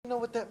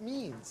what that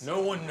means. No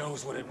one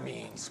knows what it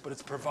means, but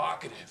it's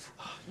provocative.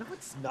 No,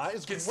 it's not.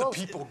 It's Gets gross.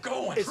 the people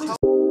going. It's how-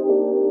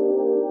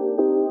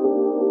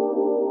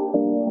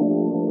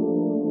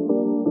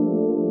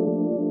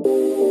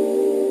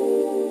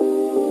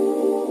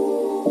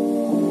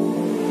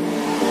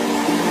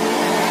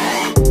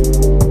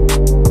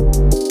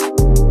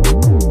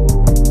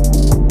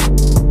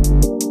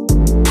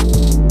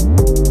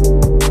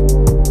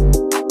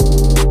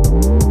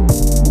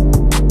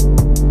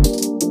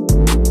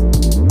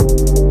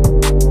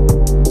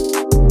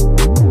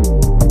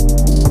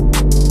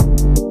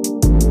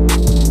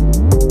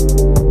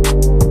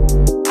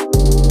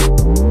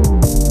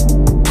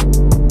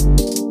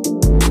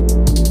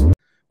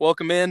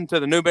 Welcome in to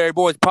the Newberry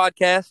Boys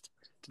podcast.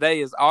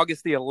 Today is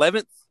August the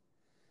 11th.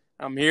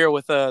 I'm here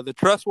with the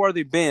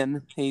trustworthy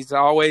Ben. He's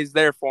always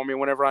there for me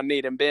whenever I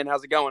need him. Ben,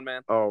 how's it going,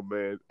 man? Oh,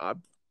 man, I've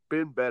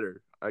been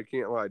better. I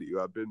can't lie to you.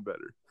 I've been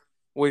better.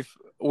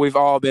 We've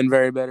all been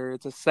very better.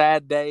 It's a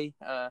sad day.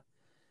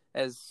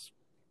 As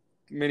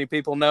many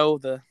people know,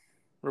 the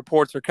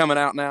reports are coming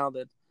out now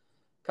that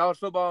college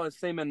football is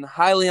seeming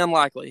highly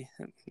unlikely.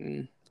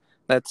 It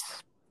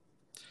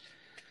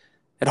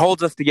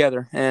holds us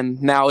together,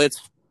 and now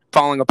it's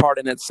falling apart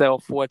in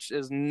itself, which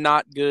is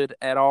not good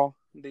at all.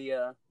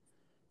 The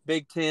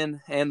Big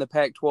Ten and the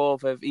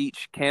Pac-12 have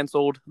each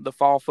canceled the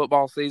fall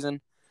football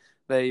season.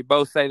 They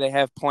both say they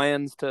have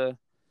plans to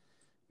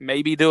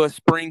maybe do a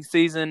spring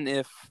season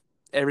if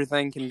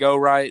everything can go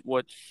right,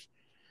 which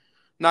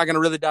I'm not going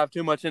to really dive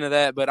too much into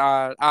that, but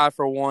I,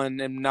 for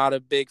one, am not a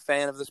big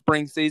fan of the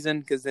spring season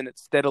because then it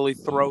steadily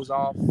throws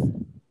off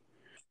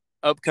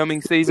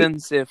upcoming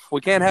seasons. If we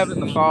can't have it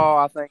in the fall,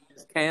 I think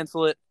just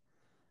cancel it.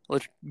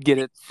 Let's get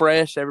it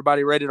fresh,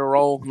 everybody ready to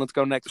roll, and let's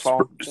go next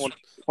fall.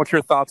 What's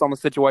your thoughts on the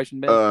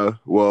situation, Ben?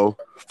 Well,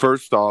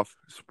 first off,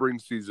 spring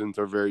seasons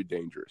are very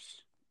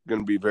dangerous.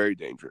 Going to be very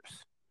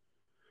dangerous.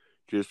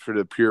 Just for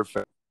the pure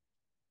fact,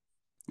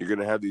 you're going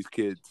to have these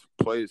kids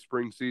play a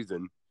spring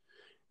season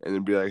and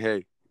then be like,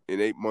 hey, in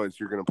 8 months,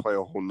 you're going to play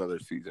a whole nother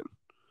season.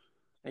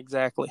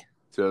 Exactly.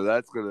 So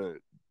that's going to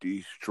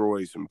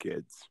destroy some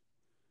kids.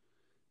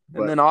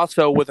 And then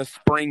also with a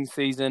spring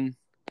season,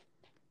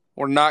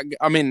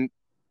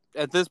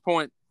 at this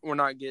point, we're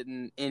not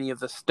getting any of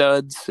the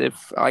studs.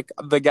 If like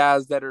the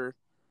guys that are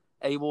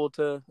able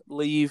to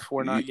leave,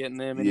 we're not getting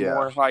them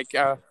anymore.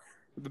 Yeah.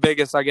 The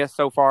biggest, I guess,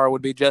 so far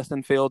would be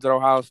Justin Fields at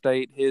Ohio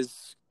State.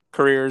 His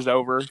career is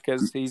over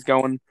because he's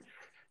going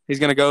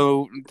to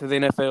go to the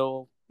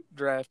NFL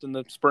draft in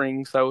the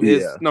spring. So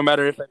no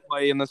matter if they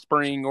play in the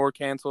spring or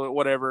cancel it,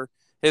 whatever,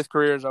 his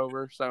career is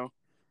over. So,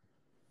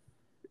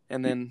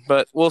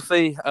 but we'll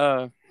see.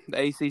 The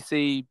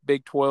ACC,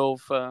 Big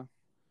 12.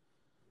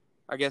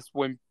 I guess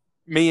when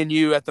me and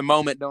you at the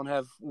moment don't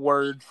have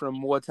word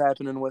from what's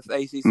happening with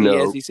ACC,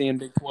 SEC, and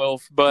Big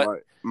 12, but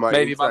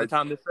maybe by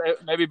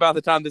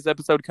the time this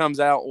episode comes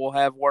out, we'll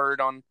have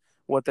word on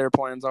what their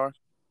plans are.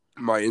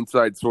 My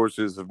inside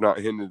sources have not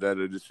hinted at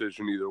a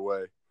decision either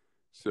way.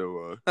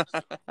 So,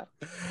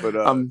 but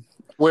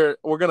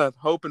we're gonna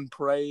hope and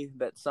pray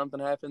that something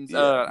happens. Yeah.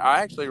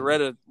 I actually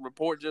read a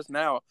report just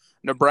now.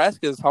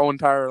 Nebraska's whole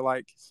entire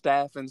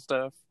staff and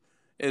stuff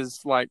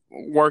is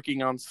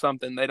working on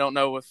something. They don't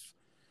know if.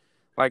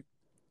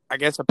 I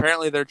guess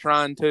apparently they're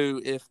trying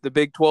to, if the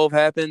Big 12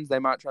 happens, they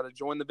might try to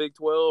join the Big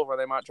 12 or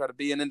they might try to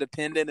be an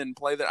independent and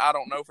play that. I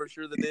don't know for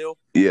sure the deal.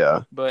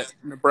 Yeah. But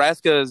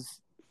Nebraska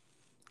is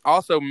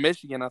also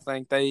Michigan, I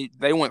think. They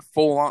went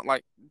full on.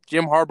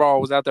 Jim Harbaugh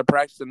was out there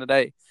practicing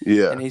today.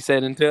 Yeah. And he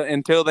said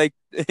until they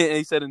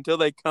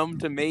come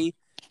to me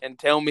and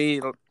tell me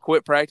to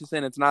quit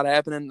practicing, it's not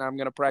happening, I'm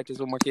going to practice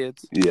with my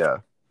kids. Yeah.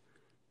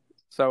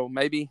 So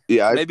maybe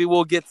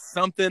we'll get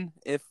something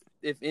if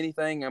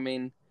anything. I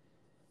mean,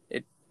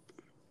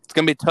 it's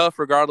going to be tough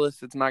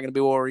regardless. It's not going to be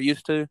what we're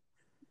used to.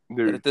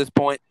 But at this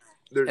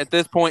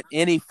point,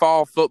 any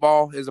fall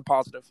football is a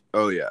positive.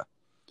 Oh yeah,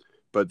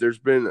 but there's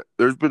been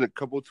a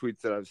couple of tweets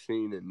that I've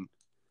seen and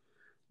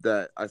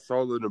that I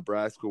saw the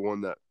Nebraska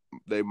one that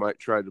they might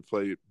try to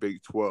play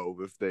Big 12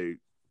 if they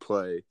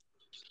play,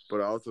 but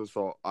I also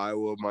saw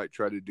Iowa might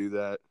try to do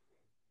that,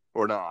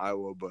 or not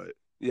Iowa, but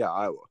yeah,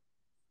 Iowa.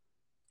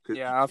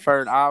 Yeah, I've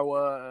heard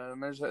Iowa.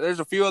 There's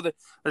a few other.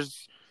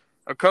 There's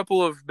a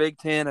couple of Big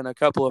Ten and a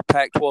couple of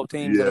Pac-12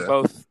 teams that have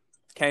both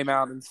came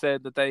out and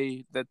said that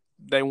they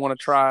want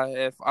to try,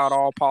 if at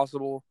all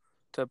possible,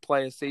 to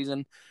play a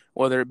season,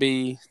 whether it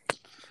be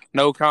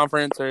no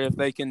conference or if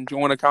they can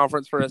join a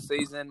conference for a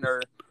season,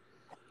 or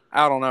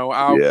I don't know.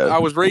 I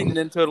was reading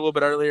into it a little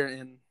bit earlier,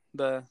 and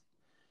the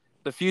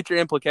future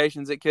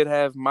implications it could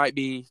have might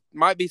be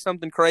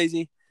something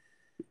crazy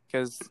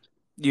because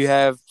you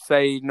have,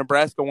 say,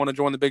 Nebraska want to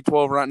join the Big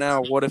 12 right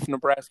now. What if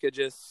Nebraska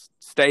just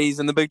stays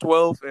in the Big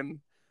 12? And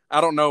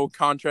I don't know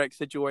contract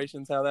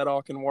situations, how that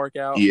all can work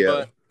out. Yeah.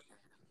 But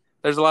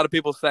there's a lot of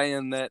people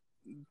saying that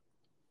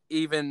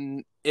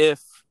even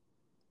if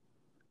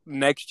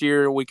next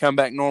year we come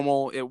back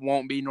normal, it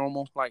won't be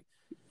normal.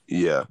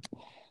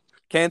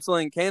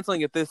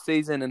 canceling it this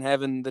season and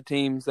having the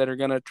teams that are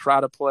going to try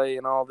to play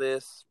and all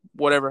this,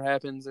 whatever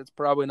happens, it's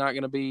probably not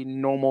going to be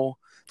normal.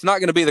 It's not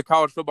going to be the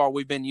college football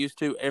we've been used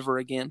to ever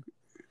again,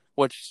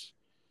 which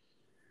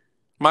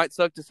might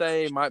suck to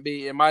say. It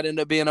might end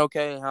up being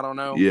okay. I don't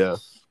know. Yeah.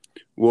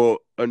 Well,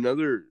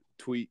 another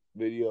tweet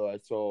video I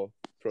saw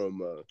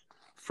from a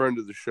friend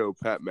of the show,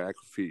 Pat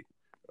McAfee.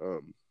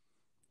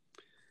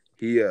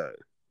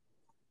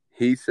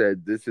 He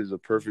said this is a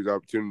perfect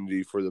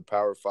opportunity for the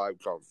Power 5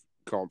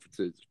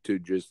 conferences to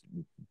just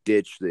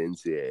ditch the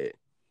NCAA.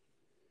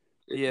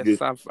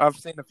 Yes, I've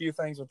seen a few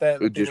things with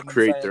that. Just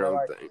create their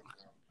own thing,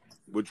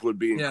 which would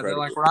be incredible.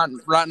 Yeah, they're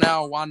like, right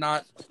now, why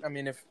not? I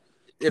mean,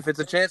 if it's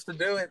a chance to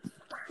do it,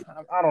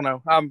 I don't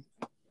know.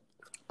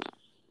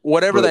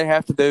 Whatever they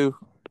have to do,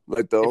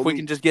 we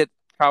can just get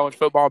college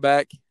football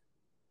back.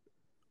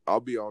 I'll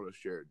be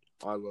honest, Jared.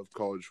 I love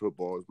college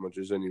football as much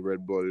as any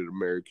red-blooded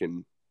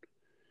American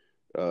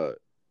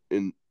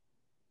in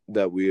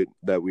that we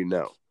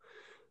know.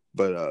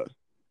 But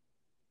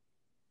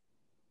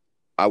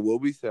I will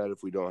be sad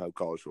if we don't have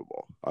college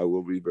football. I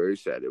will be very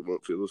sad. It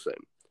won't feel the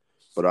same.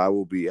 But I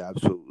will be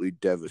absolutely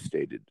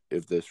devastated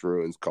if this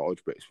ruins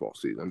college baseball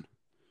season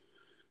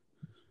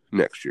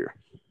next year.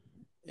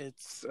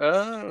 It's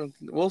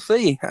we'll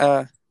see.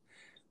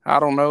 I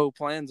don't know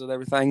plans with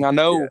everything. I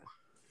know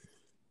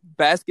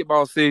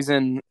basketball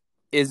season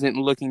isn't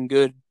looking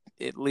good,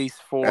 at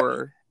least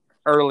for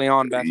early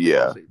on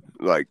basketball season.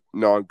 Like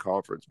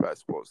non-conference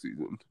basketball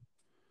season.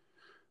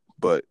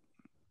 But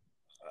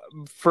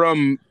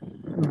from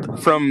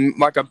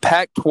like a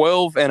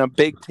Pac-12 and a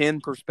Big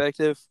Ten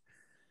perspective,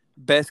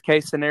 best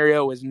case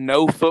scenario is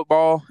no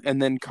football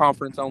and then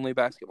conference only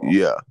basketball.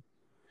 Yeah.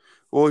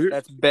 Well,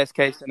 that's best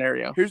case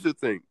scenario. Here's the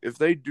thing: if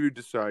they do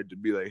decide to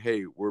be like,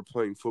 "Hey, we're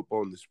playing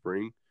football in the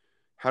spring,"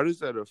 how does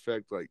that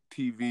affect like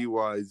TV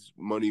wise,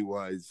 money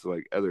wise,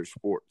 like other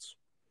sports?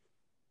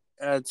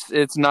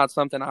 It's not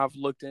something I've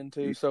looked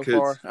into so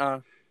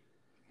far.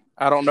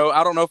 I don't know.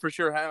 I don't know for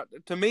sure how.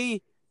 To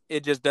me,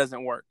 it just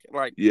doesn't work.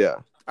 Like,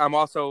 I'm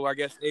also, I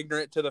guess,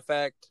 ignorant to the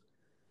fact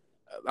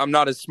I'm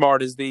not as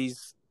smart as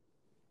these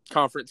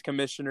conference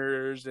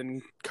commissioners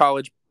and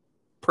college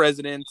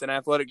presidents and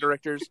athletic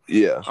directors.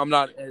 Yeah, I'm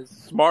not as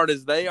smart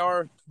as they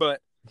are,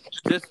 but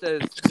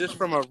just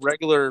from a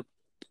regular,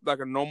 like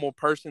a normal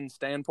person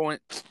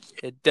standpoint,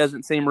 it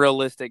doesn't seem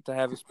realistic to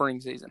have a spring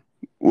season.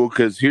 Well,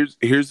 because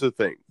here's the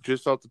thing,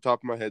 just off the top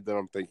of my head that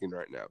I'm thinking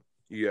right now,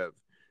 you have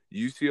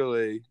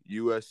UCLA,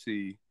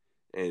 USC,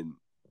 and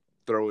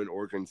throw in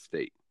Oregon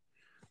State.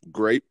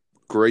 Great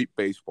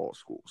baseball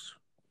schools.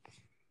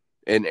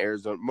 And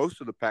Arizona, most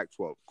of the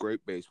Pac-12,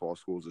 great baseball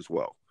schools as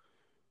well.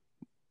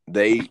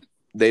 They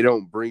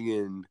don't bring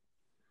in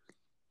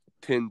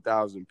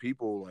 10,000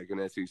 people like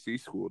an SEC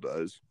school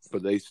does,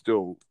 but they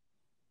still,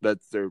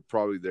 that's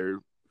probably their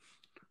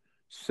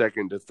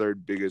second to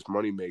third biggest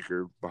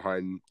moneymaker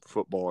behind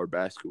football or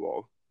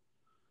basketball.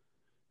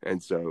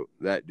 And so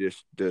that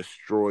just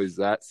destroys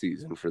that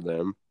season for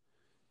them.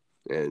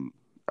 And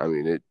I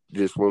mean, it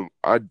just won't.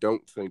 I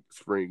don't think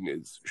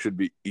spring should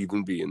be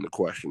in the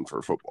question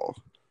for football.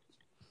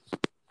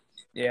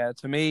 Yeah,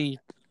 to me,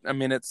 I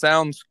mean, it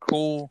sounds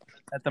cool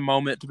at the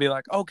moment to be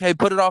like, okay,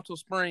 put it off till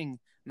spring,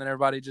 and then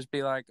everybody just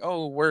be like,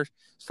 oh, we're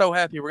so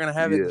happy we're gonna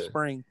have it in the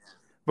spring.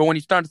 But when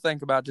you start to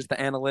think about just the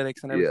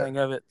analytics and everything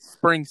of it,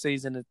 spring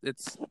season,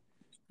 it's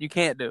you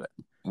can't do it.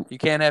 You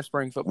can't have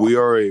spring football. We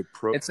are a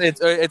pro.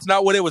 It's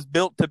not what it was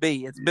built to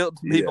be. It's built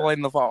to be played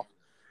in the fall.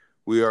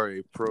 We are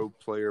a pro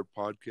player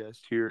podcast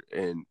here,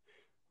 and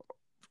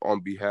on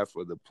behalf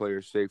of the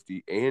player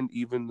safety and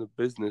even the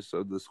business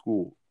of the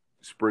school,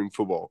 spring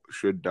football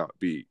should not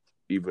be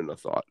even a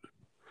thought.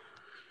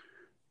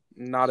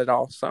 Not at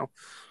all. So,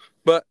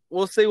 but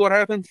we'll see what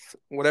happens.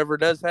 Whatever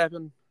does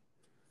happen,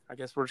 I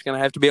guess we're just gonna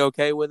have to be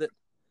okay with it.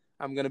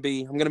 I'm gonna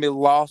be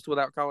lost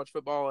without college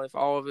football if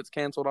all of it's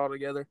canceled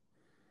altogether.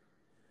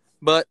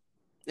 But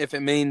if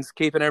it means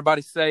keeping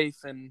everybody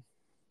safe and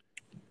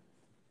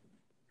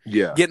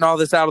getting all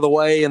this out of the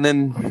way, and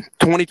then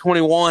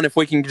 2021, if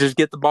we can just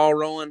get the ball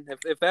rolling,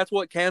 if that's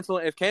what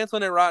canceling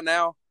it right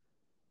now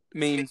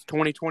means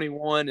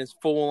 2021 is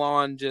full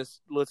on,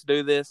 just let's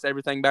do this,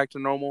 everything back to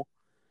normal,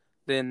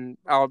 then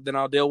I'll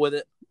deal with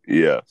it.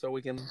 Yeah. So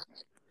we can,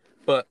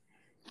 but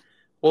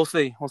we'll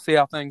see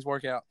how things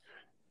work out.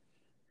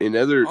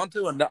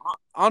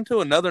 Onto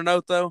another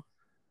note though.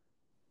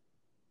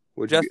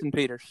 Justin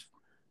Peters.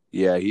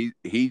 Yeah,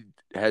 he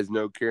has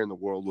no care in the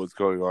world what's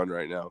going on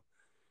right now.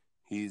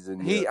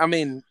 I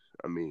mean,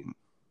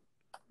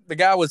 the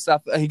guy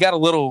he got a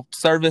little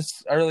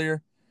service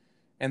earlier,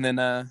 and then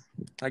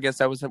I guess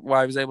that was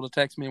why he was able to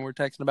text me, and we're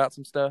texting about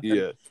some stuff.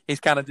 Yeah, he's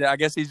I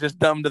guess he's just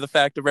dumb to the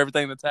fact of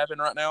everything that's happened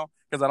right now,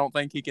 because I don't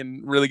think he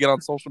can really get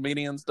on social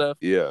media and stuff.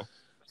 Yeah,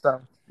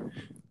 so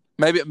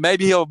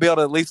maybe he'll be able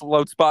to at least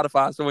load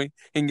Spotify so he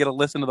can get a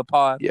listen to the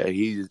pod. Yeah,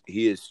 he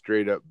is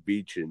straight up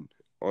beaching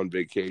on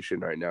vacation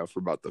right now for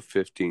about the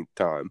 15th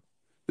time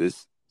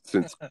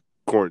since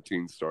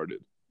quarantine started.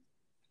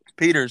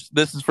 Peters,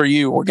 this is for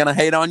you. We're gonna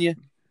hate on you.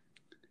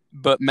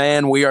 but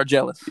man, we are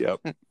jealous.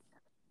 Yep.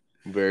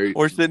 Very.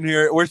 We're sitting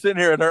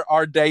here at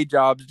our day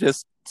jobs,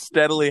 just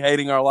steadily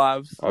hating our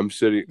lives. I'm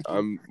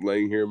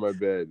laying here in my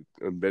bed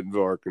in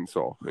Bentonville,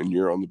 Arkansas, and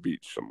you're on the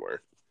beach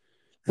somewhere.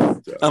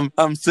 So.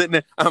 I'm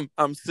sitting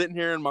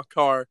here in my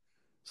car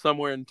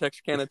somewhere in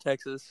Texarkana,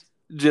 Texas,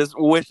 just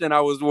wishing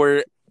I was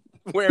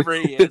wherever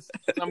he is,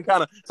 some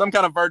kind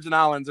of Virgin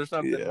Islands or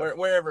something,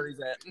 wherever he's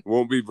at.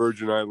 Won't be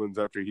Virgin Islands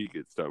after he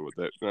gets done with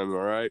it. Am I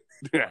right?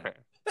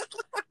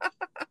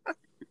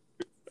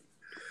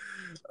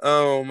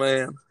 Oh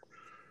man.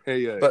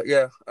 Hey, but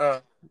yeah.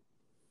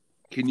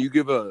 Can you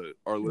give our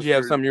listeners? Do you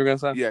have something you were gonna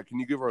say? Yeah. Can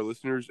you give our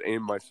listeners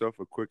and myself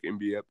a quick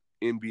NBA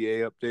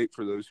update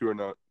for those who are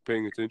not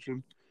paying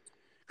attention?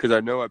 Because I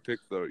know I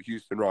picked the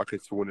Houston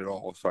Rockets to win it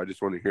all, so I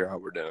just want to hear how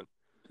we're doing.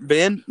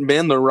 Ben,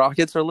 the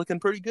Rockets are looking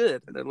pretty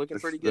good. They're looking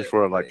pretty good. That's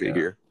what I'd like to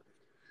hear.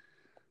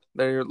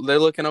 They're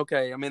looking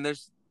okay. I mean,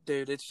 it's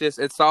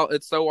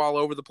so all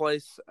over the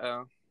place.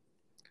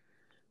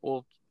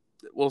 We'll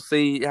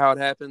see how it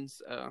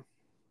happens.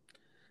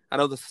 I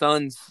know the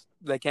Suns,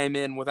 they came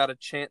in without a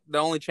chance. The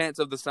only chance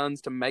of the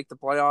Suns to make the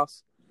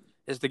playoffs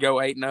is to go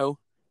 8-0,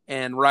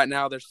 and right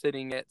now they're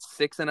sitting at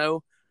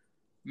 6-0,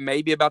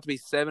 maybe about to be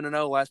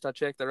 7-0. Last I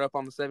checked, they're up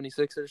on the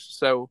 76ers.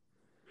 So,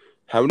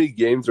 how many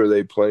games are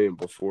they playing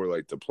before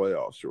like the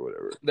playoffs or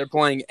whatever? They're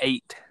playing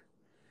 8,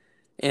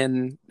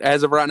 and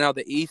as of right now,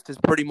 the East is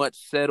pretty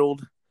much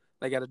settled.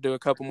 They got to do a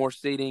couple more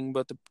seeding,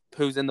 but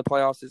who's in the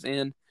playoffs is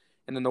in.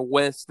 And then the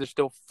West, there's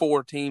still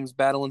 4 teams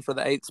battling for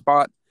the 8th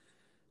spot.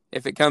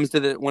 When it comes to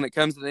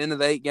the end of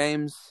the 8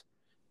 games,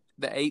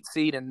 the 8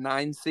 seed and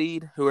 9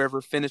 seed,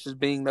 whoever finishes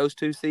being those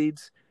 2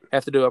 seeds,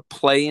 have to do a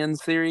play-in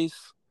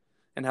series.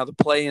 And how the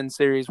play-in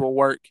series will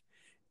work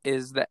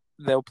is that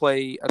they'll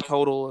play a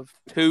total of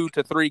 2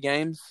 to 3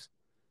 games.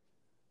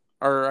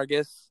 Or I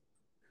guess,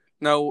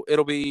 no,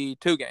 it'll be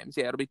 2 games.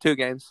 Yeah, it'll be 2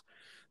 games.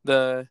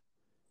 The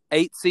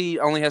 8 seed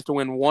only has to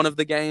win one of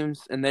the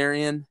games, and they're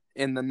in.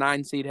 And the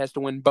 9 seed has to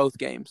win both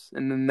games,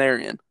 and then they're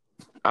in.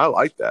 I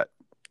like that.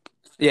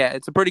 Yeah,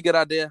 it's a pretty good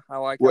idea. I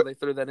like how they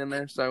threw that in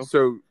there. So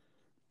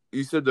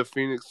you said the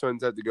Phoenix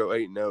Suns had to go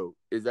 8-0.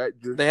 Is that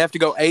just... They have to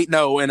go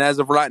 8-0, and as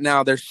of right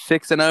now, they're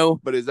 6-0.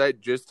 But is that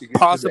just to get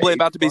possibly to the 8th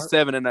about to be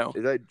spot? 7-0?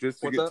 Is that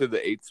just to get to the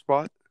 8th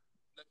spot?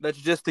 That's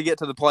just to get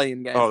to the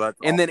play-in game. Oh, that's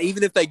awesome. And then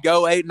even if they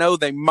go 8-0,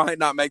 they might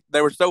not make.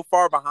 They were so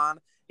far behind.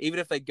 Even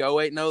if they go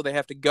 8-0, they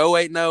have to go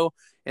 8-0,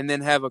 and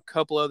then have a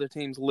couple other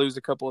teams lose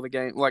a couple of the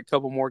games, like a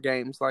couple more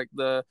games. Like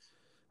the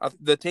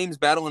teams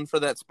battling for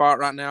that spot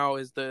right now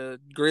is the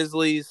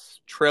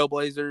Grizzlies,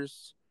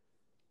 Trailblazers,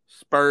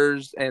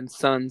 Spurs, and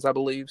Suns, I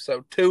believe.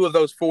 So 2 of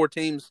those 4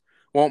 teams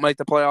won't make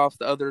the playoffs.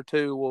 The other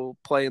 2 will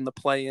play in the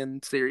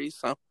play-in series.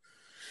 So,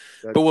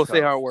 but we'll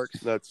see how it works.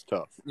 That's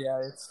tough.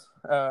 Yeah, it's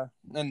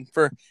and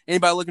for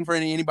anybody looking for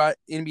any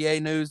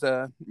NBA news,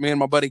 me and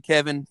my buddy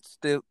Kevin,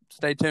 still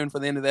stay tuned for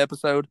the end of the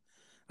episode.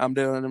 I'm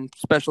doing a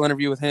special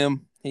interview with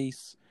him.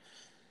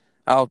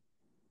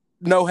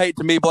 No hate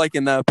to me, Blake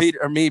and Peter,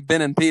 or me,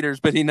 Ben and Peters,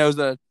 but he knows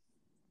a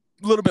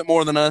little bit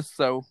more than us,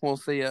 so we'll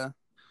see.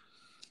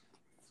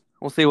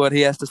 We'll see what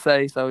he has to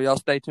say. So y'all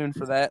stay tuned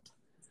for that.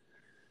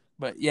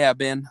 But yeah,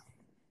 Ben,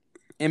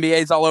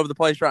 NBA's all over the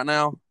place right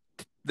now.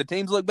 The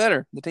teams look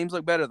better.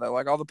 Though.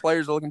 Like all the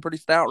players are looking pretty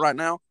stout right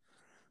now.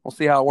 We'll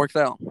see how it works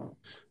out.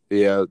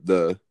 Yeah,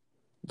 the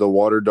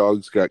Water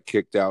Dogs got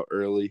kicked out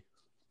early.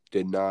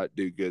 Did not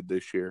do good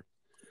this year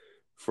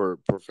for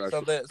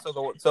professional.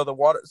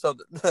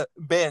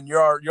 Ben, you're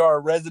our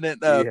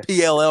resident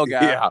PLL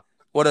guy. Yeah.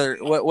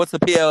 What's the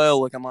PLL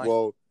looking like?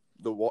 Well,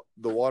 the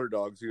Water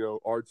Dogs,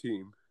 our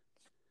team.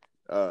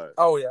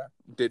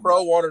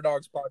 Water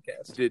Dogs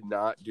podcast did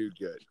not do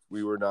good.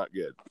 We were not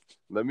good.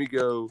 Let me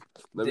go.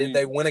 Did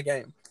they win a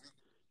game?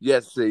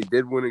 Yes, they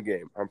did win a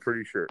game. I'm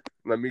pretty sure.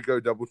 Let me go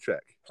double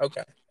check.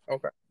 Okay.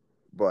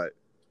 But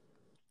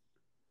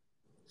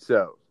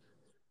so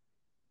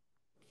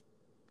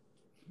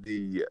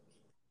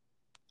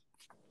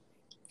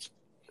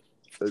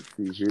let's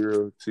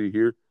see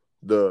here.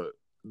 The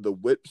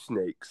Whip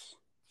Snakes.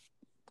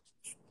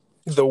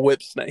 The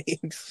Whip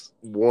Snakes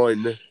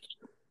won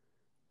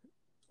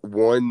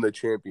the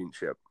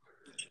championship.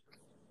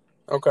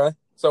 Okay.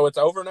 So it's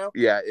over now?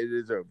 Yeah, it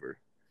is over.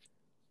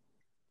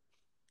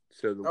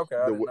 So I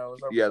didn't know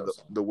it was over.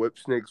 The Whip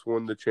Snakes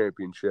won the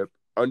championship,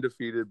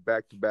 undefeated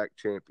back-to-back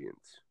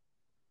champions.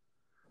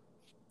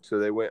 So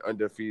they went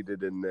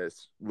undefeated in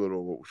this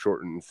little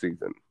shortened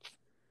season.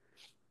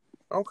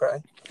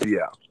 Okay.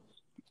 Yeah.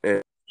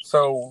 And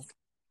so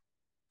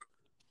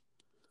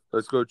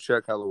let's go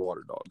check how the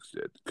Water Dogs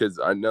did, because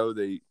I know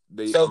they.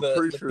 So the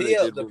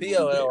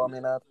PLL. I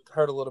mean, I've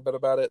heard a little bit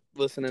about it,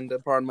 listening to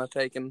Pardon My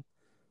Take and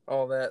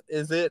all that.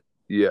 Is it?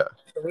 Yeah.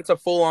 So it's a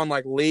full-on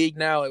league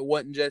now. It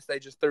wasn't just they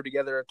just threw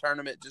together a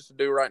tournament just to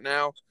do right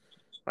now.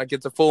 Like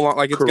it's a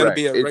full-on, it's going to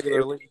be a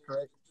regular league,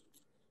 correct?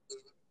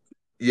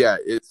 Yeah,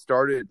 it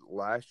started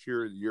last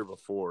year or the year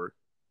before,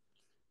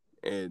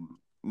 and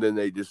then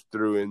they just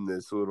threw in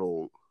this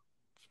little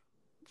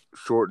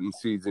shortened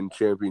season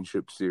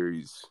championship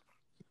series.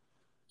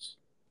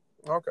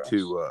 Okay.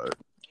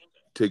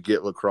 to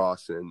get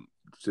lacrosse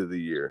into the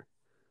year.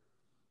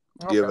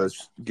 Okay.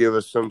 Give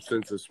us some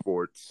sense of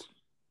sports.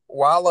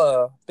 While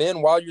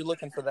while you're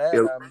looking for that,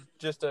 Yep. I'm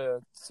just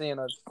seeing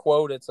a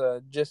quote. It's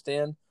just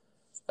in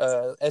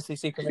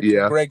SEC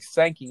Commissioner Greg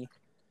Sankey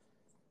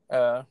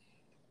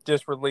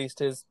just released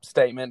his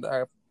statement.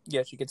 I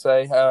guess you could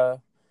say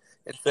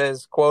it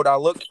says, "quote I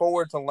look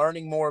forward to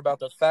learning more about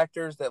the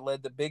factors that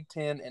led the Big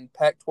Ten and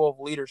Pac-12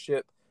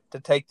 leadership to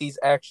take these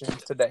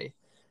actions today.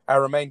 I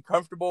remain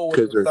comfortable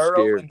with the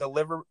thorough and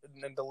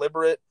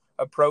deliberate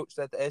approach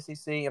that the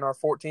SEC and our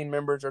 14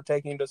 members are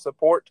taking to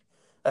support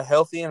a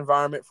healthy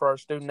environment for our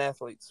student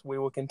athletes. We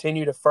will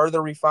continue to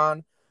further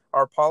refine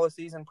our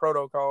policies and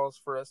protocols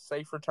for a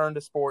safe return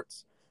to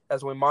sports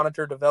as we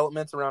monitor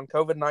developments around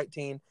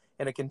COVID-19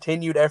 in a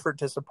continued effort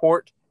to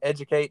support,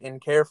 educate,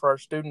 and care for our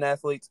student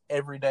athletes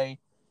every day,"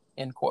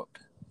 end quote.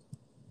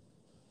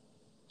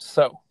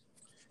 So,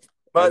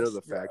 but I know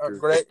the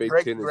factors. The Big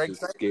Ten is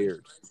just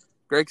scared.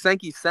 Greg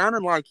Sankey's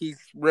sounding like he's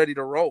ready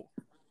to roll.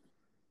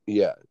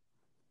 Yeah.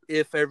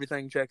 If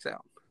everything checks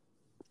out.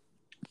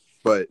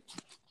 But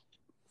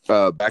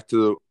back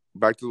to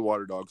the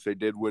Water Dogs. They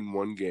did win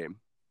one game.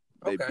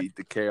 They beat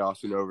the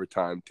Chaos in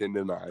overtime,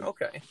 10-9.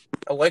 Okay,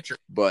 electric.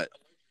 But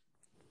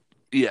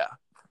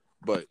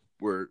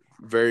we're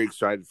very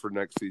excited for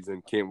next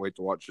season. Can't wait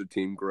to watch the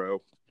team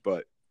grow.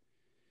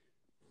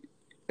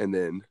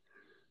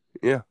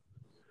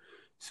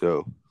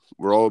 So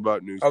we're all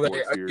about new sports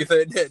here.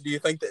 Do you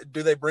think that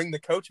do they bring the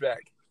coach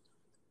back?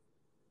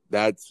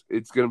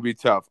 It's going to be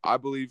tough. I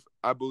believe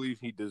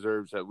he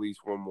deserves at least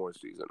one more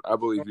season. I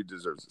believe he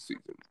deserves a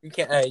season. You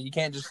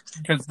can't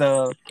just because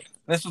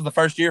this was the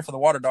first year for the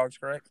Water Dogs,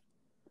 correct?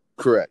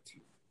 Correct.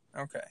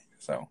 Okay,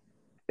 so.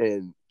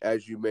 And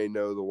as you may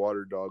know, the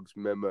Water Dogs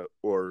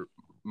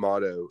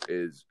motto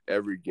is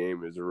every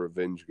game is a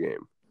revenge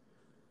game.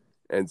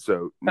 And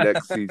so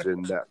next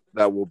season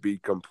that will be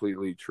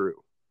completely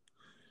true.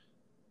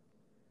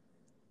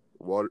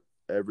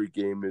 Every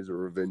game is a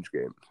revenge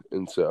game.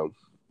 And so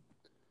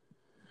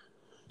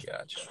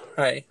gotcha.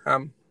 Hey,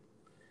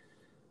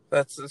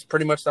 that's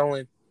pretty much the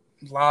only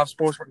live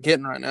sports we're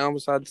getting right now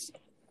besides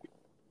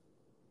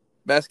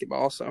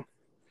basketball. So,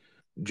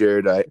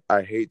 Jared,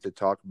 I hate to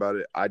talk about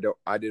it. I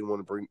didn't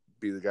want to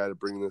be the guy to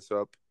bring this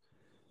up,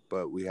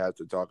 but we have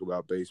to talk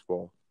about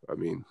baseball. I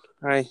mean,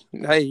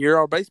 hey, you're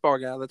our baseball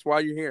guy. That's why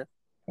you're here.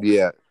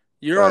 Yeah,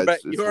 you're our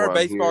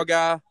baseball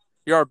guy.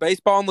 You're our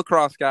baseball and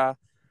lacrosse guy.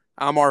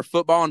 I'm our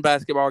football and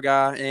basketball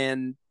guy,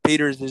 and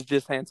Peters is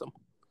just handsome.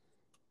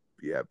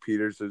 Yeah,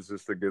 Peters is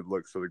just a good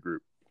look for the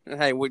group.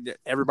 Hey,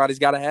 everybody's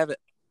got to have it.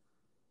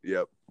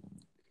 Yep.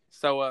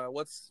 So, I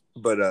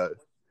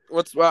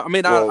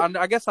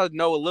guess I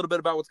know a little bit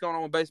about what's going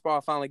on with baseball.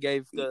 I finally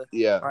gave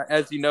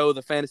as you know,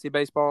 the fantasy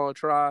baseball a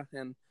try,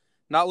 and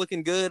not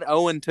looking good.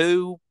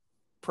 0-2,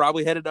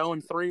 probably headed to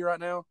 0-3 right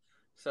now.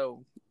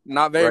 So,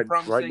 not very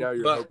promising. Right now,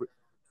 you're hoping.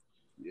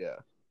 Yeah.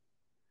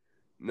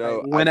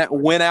 No, went out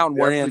and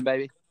we're in,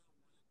 baby.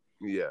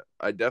 Yeah,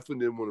 I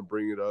definitely didn't want to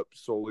bring it up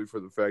solely for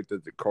the fact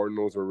that the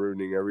Cardinals are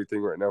ruining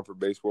everything right now for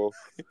baseball.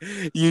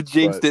 You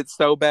jinxed it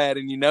so bad,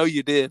 and you know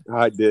you did.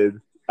 I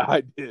did.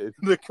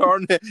 The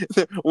Cardinals,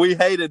 we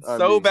hated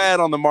bad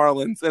on the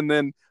Marlins, and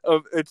then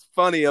it's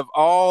funny, of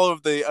all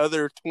of the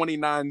other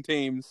 29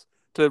 teams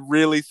to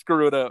really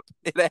screw it up,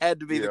 it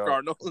had to be the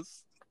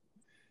Cardinals.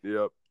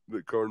 Yep,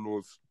 the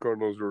Cardinals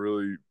are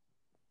really,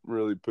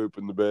 really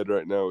pooping the bed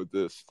right now with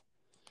this.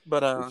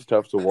 But it's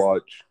tough to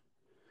watch.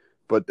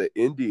 But the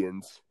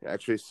Indians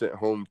actually sent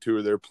home 2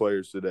 of their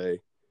players today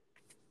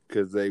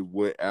because they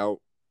went out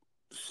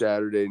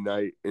Saturday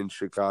night in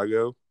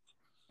Chicago.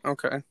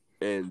 Okay.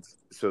 And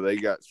so they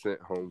got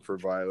sent home for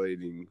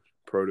violating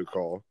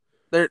protocol.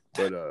 These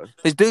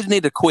dudes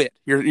need to quit.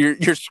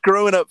 You're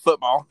screwing up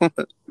football.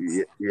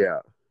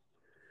 Yeah.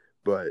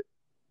 But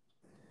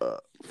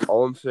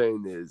all I'm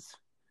saying is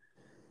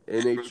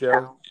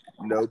NHL,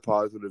 no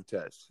positive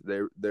tests.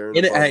 They're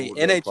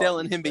NHL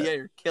and NBA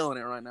are killing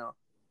it right now.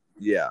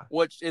 Yeah.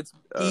 Which it's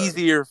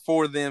easier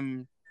for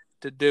them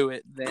to do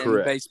it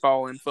than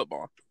baseball and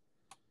football.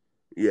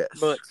 Yes,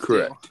 but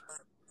correct.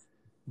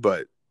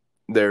 But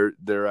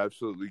they're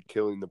absolutely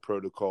killing the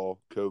protocol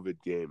COVID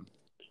game.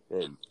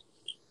 And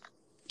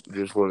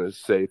just want to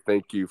say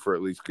thank you for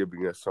at least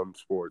giving us some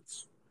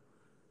sports.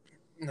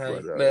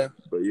 But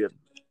yeah.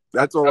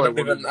 That's all I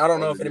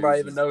don't know if anybody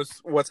even knows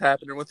what's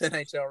happening with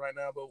NHL right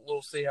now, but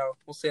we'll see how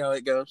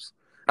it goes.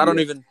 I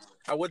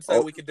would say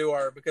we could do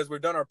because we've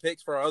done our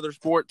picks for our other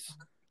sports.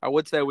 I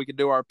would say we could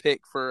do our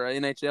pick for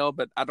NHL,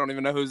 but I don't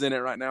even know who's in it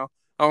right now.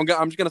 I'm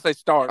just gonna say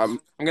Stars. I'm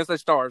gonna say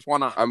Stars. Why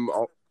not? I'm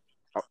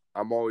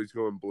always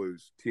going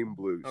Blues. Team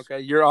Blues. Okay,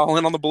 you're all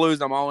in on the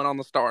Blues. I'm all in on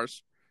the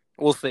Stars.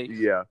 We'll see.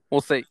 Yeah,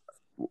 we'll see.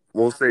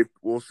 We'll say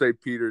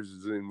Peters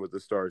is in with the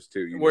Stars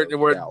too.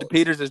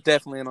 Peters is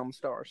definitely in on the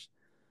Stars.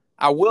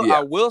 I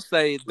will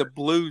say the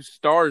Blues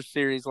Stars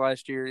series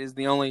last year is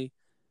the only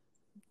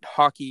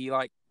hockey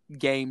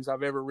games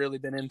I've ever really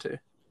been into.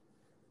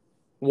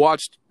 I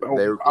watched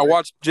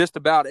just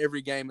about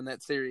every game in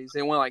that series.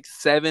 It went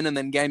 7, and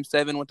then Game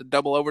 7 went to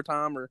double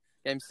overtime, or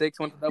Game 6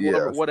 went to double Yeah.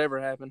 over. Whatever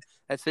happened,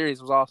 that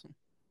series was awesome.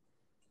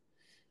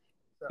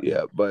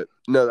 Yeah, but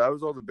no, that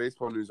was all the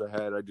baseball news I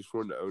had. I just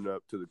wanted to own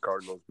up to the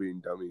Cardinals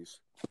being dummies.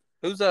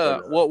 Who's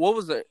what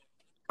was it?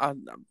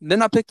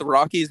 Didn't I pick the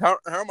Rockies? How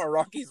are my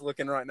Rockies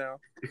looking right now?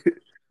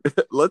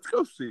 Let's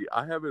go see.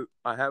 I haven't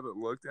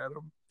looked at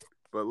them,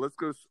 but let's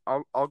go.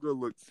 I'll go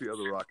look see how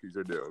the Rockies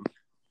are doing.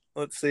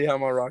 Let's see how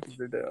my Rockies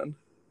are doing.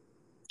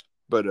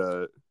 But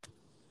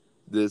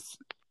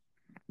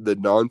the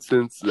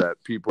nonsense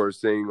that people are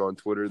saying on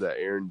Twitter that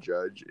Aaron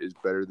Judge is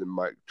better than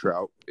Mike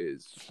Trout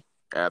is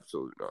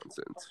absolute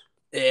nonsense.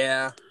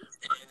 Yeah,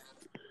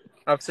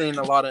 I've seen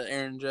a lot of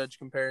Aaron Judge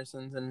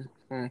comparisons,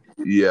 and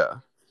Yeah.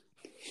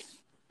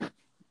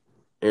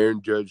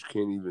 Aaron Judge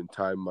can't even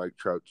tie Mike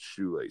Trout's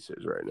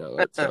shoelaces right now.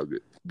 That's how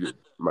good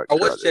Mike I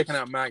Trout was is. checking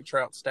out Mike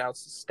Trout's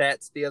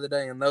stats the other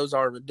day, and those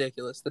are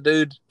ridiculous. The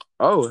dude.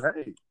 Oh,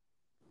 hey.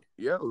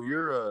 Yo,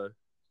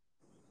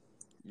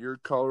 your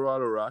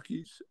Colorado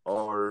Rockies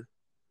are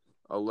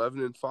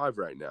 11-5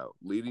 right now,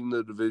 leading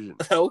the division.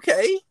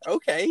 Okay.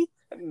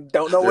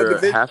 Don't know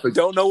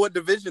what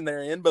division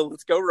they're in, but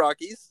let's go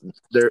Rockies.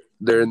 They're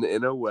in the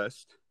NL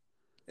West.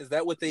 Is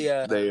that with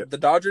the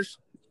Dodgers?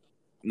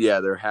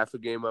 Yeah, they're half a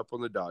game up on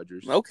the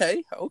Dodgers.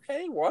 Okay,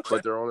 watch But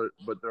it. they're on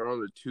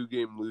a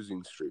 2-game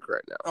losing streak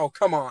right now. Oh,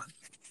 come on.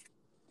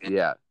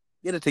 Yeah.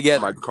 Get it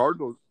together. My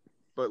Cardinals,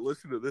 but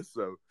listen to this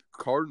though.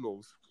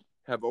 Cardinals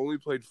have only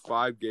played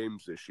 5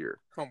 games this year.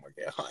 Oh my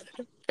God.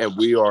 And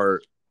we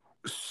are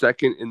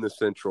second in the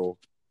Central,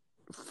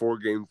 4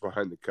 games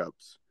behind the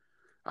Cubs.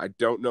 I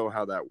don't know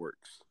how that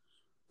works.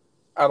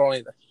 I don't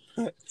either.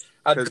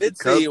 I did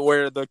see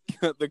where the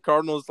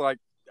Cardinals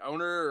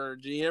owner or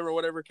GM or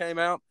whatever came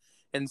out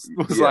and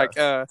was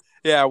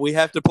we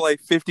have to play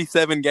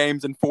 57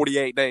 games in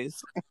 48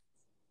 days.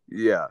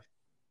 Yeah.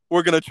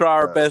 We're going to try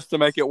our best to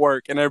make it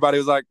work. And everybody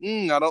was like,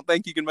 I don't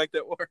think you can make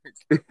that work.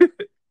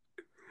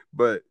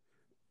 But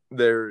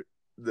the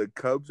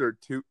Cubs are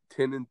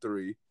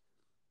 10-3,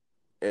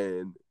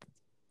 and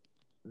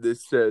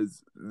this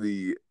says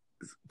the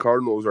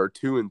Cardinals are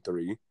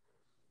 2-3.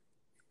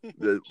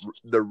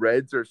 The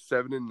Reds are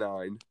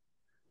 7-9.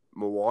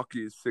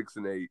 Milwaukee is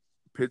 6-8.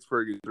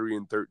 Pittsburgh is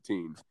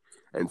 3-13,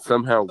 and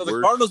somehow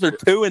the Cardinals are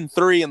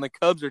 2-3 and the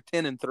Cubs are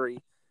 10-3.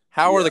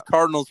 How are the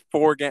Cardinals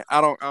 4 games? I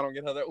don't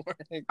get how that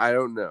works. I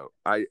don't know.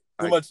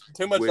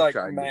 Too much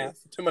math.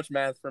 Too much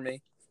math for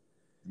me.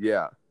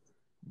 Yeah,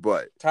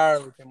 but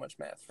entirely too much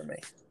math for me.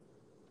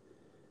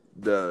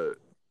 The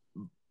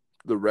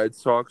Red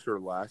Sox are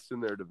last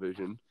in their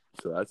division,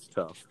 so that's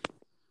tough.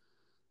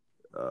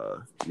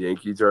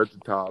 Yankees are at the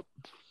top.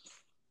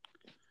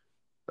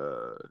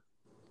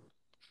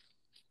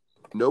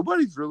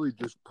 Nobody's really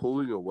just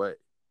pulling away.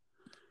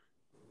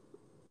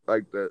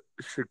 Like the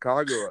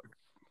Chicago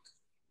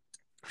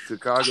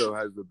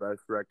has the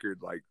best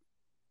record,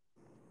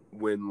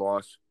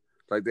 win-loss.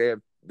 They're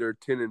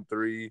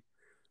 10-3.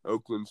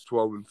 Oakland's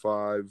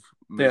 12-5.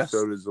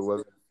 Minnesota's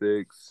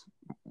 11-6.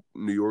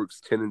 New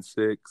York's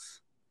 10-6.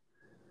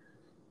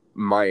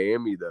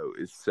 Miami though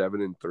is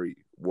 7-3.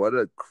 What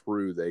a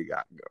crew they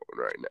got going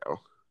right now.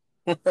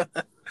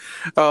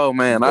 Oh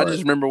man, I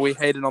just remember we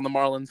hated on the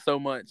Marlins so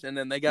much, and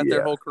then they got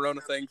their whole Corona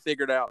thing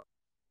figured out.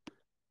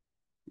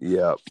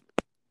 Yep,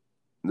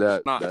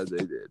 that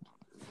they did.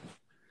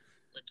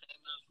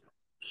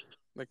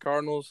 The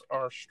Cardinals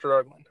are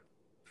struggling.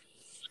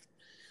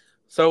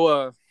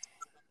 So, I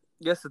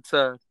guess it's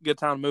a good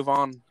time to move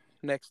on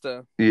next.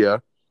 Part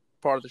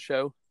of the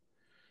show.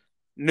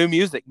 New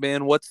music,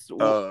 Ben. What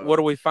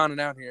are we finding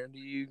out here? Do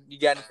you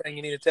got anything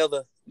you need to tell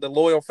the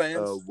loyal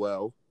fans?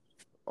 Well,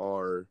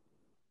 our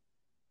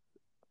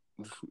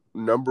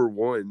number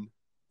one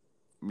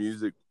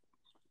music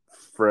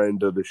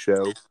friend of the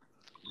show,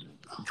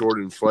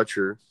 Jordan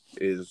Fletcher,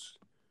 is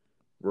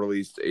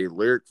released a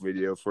lyric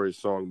video for his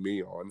song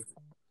 "Me On."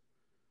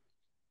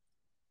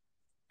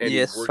 And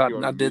yes, he's working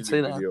on I did see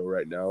that video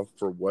right now.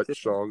 For what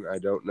song? I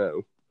don't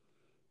know.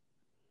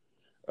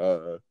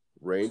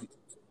 Randy.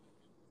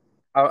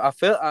 I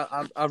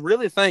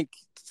really think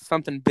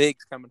something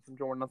big's coming from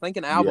Jordan. I think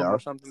an album or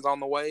something's on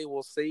the way.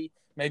 We'll see.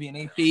 Maybe an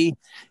EP,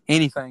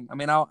 anything. I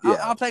mean, I'll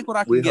take what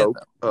I can get.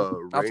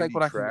 Though. I'll take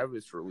what I can.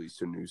 Travis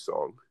released a new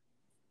song.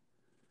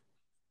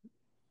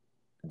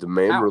 The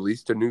man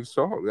released a new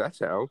song. That's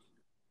how.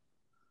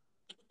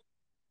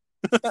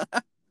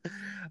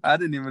 I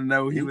didn't even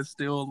know he was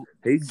still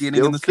he's getting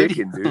still in the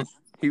city, dude.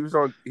 He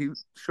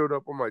showed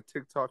up on my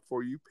TikTok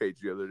For You page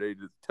the other day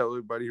to tell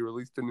everybody he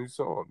released a new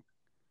song.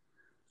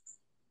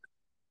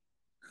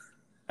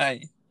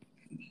 Hey,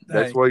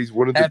 that's why he's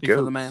one of the happy goats.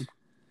 for the man.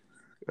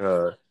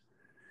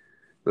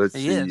 Let's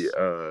see.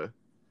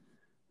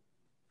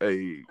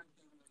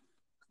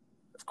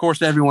 Of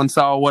course, everyone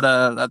saw what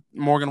a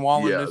Morgan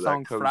Wallen new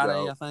song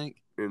Friday, I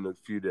think, in a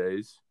few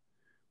days,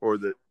 or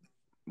the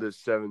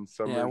 7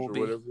 Summers or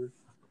whatever.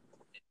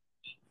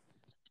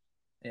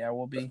 Yeah,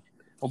 we'll be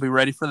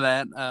ready for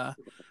that.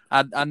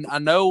 I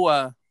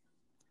know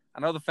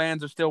the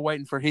fans are still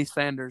waiting for Heath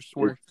Sanders.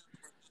 We're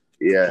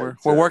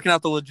working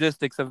out the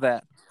logistics of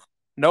that.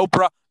 no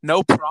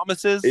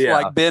promises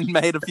like Ben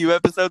made a few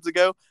episodes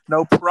ago.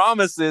 No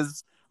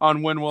promises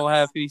on when we'll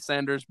have Heath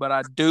Sanders, but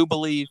I do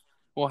believe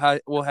we'll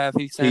have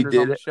Heath Sanders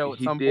on the show at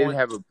some point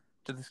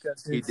to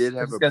discuss his, he did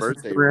have a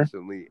birthday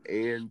recently,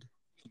 and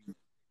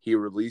he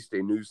released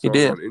a new song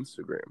on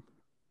Instagram.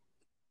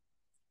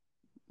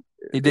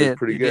 He did.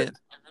 Pretty good.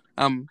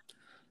 I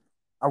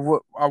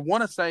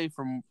want to say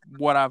from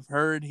what I've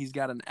heard, he's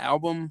got an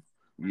album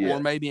or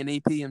maybe an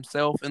EP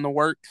himself in the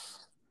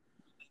works.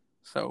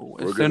 So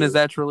as soon as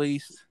that's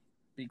released,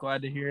 be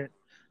glad to hear it.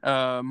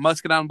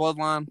 Muscadine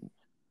Bloodline,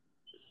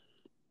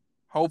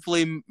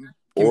 hopefully can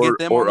get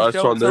them on the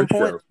show at some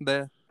point.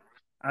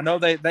 I know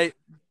they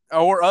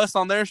or us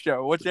on their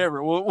show,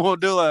 whichever. We'll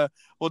do a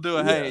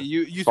hey,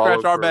 you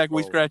scratch our back,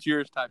 we scratch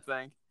yours type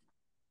thing.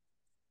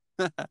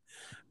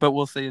 But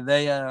we'll see.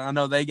 I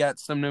know they got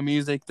some new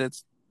music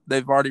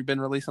they've already been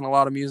releasing a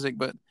lot of music,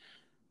 but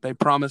they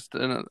promised,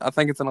 I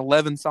think it's an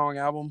 11-song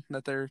album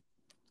that they're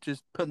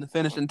just putting the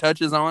finishing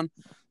touches on.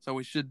 So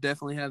we should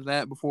definitely have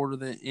that before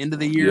the end of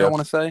the year, I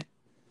want to say.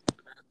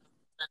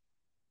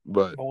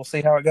 But we'll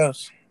see how it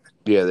goes.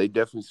 Yeah, they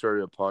definitely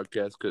started a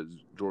podcast because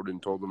Jordan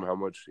told them how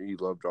much he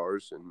loved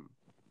ours.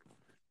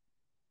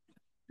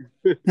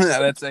 And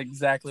that's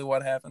exactly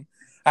what happened.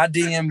 I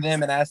DM'd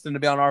them and asked them to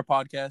be on our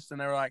podcast, and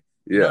they were like,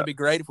 it'd be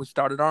great if we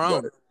started our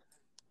own.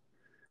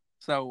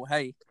 So,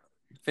 hey,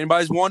 if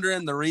anybody's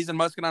wondering, the reason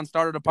Muscadine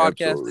started a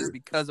podcast is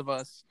because of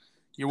us.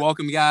 You're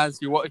welcome, guys.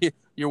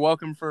 You're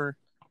welcome for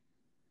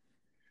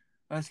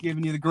us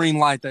giving you the green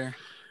light there.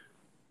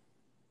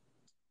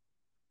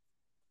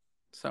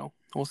 So,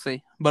 we'll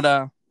see.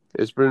 But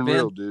it's been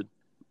real, dude.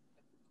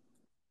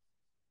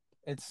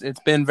 It's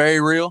been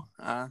very real.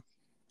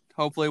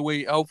 Hopefully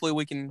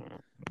we can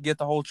get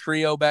the whole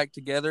trio back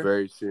together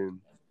very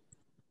soon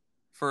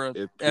for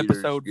an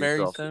episode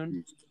very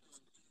soon.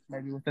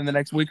 Maybe within the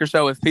next week or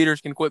so, if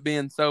Peters can quit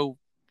being so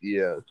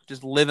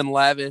just living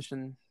lavish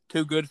and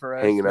too good for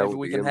us, hanging out maybe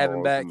we can have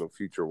him back. And the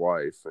future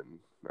wife, and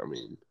I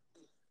mean,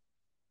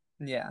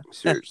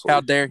 seriously,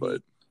 how dare he?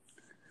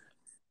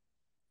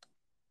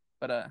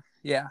 But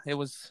it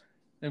was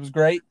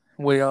great.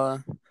 We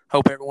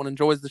hope everyone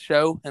enjoys the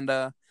show, and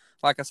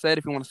like I said,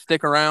 if you want to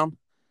stick around,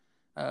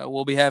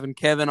 we'll be having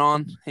Kevin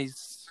on.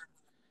 He's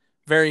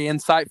very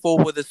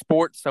insightful with his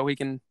sports, so he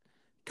can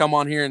come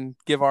on here and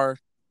give our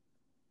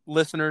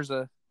listeners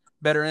a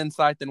better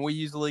insight than we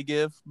usually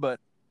give. But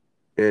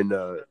I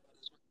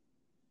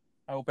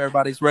hope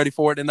everybody's ready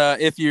for it. And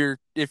if you're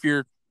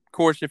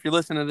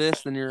listening to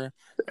this, then you're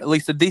at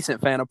least a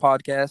decent fan of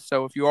podcasts.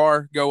 So if you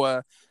are,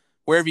 go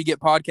wherever you get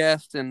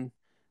podcasts and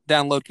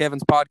download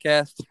Kevin's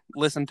podcast,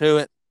 listen to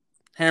it,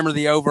 hammer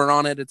the over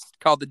on it. It's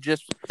called the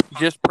Just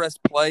Press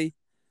Play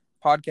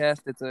podcast.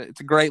 It's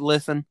a great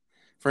listen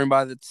for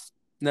anybody that's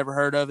never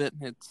heard of it.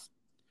 It's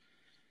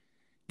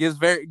gives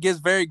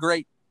very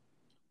great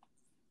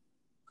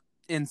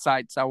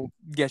insights, I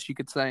guess you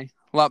could say.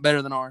 A lot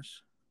better than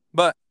ours.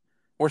 But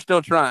we're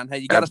still trying. Hey,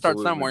 you got to start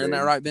somewhere. Isn't that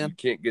right, Ben? You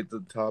can't get to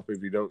the top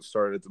if you don't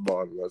start at the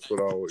bottom. That's what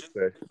I always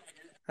say.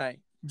 Hey,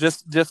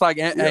 just like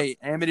hey,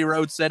 Amity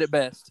Road said it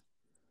best.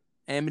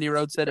 Amity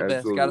Road said it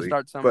best. Got to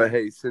start somewhere. But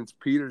hey, since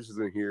Peters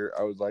isn't here,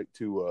 I would like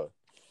to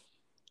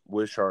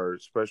wish our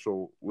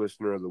special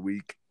listener of the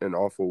week an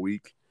awful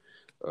week.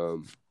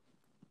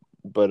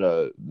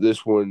 But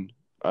this one,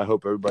 I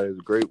hope everybody has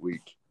a great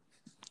week,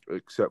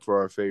 except for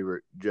our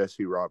favorite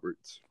Jesse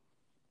Roberts.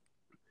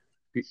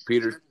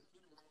 Peters.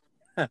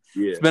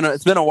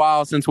 It's been a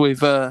while since we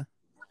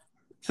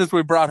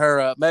brought her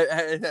up.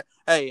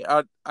 Hey,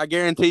 I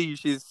guarantee you,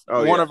 she's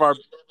one of our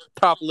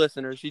top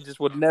listeners. She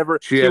just would never.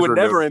 She would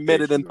never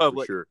admit it in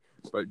public. Sure.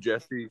 But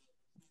Jesse.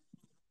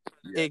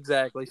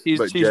 Exactly.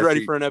 She's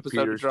ready for an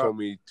episode. Peters told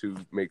me to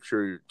make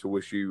sure to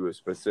wish you a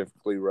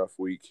specifically rough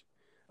week.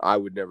 I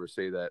would never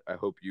say that. I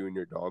hope you and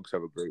your dogs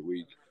have a great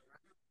week.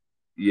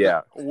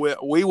 Yeah.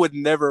 We would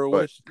never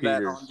wish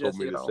Peters that on told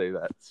me to say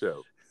that.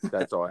 So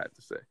that's all I have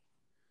to say.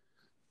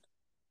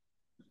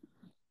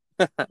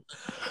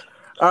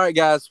 All right,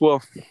 guys.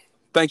 Well,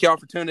 thank y'all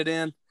for tuning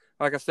in.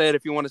 Like I said,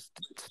 if you want to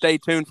stay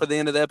tuned for the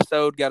end of the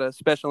episode, got a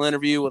special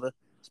interview with a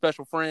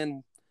special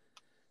friend.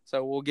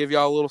 So we'll give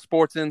y'all a little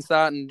sports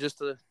insight and just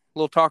a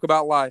little talk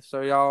about life.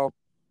 So y'all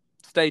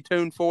stay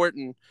tuned for it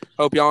and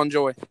hope y'all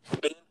enjoy.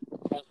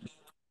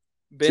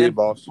 Ben, see you,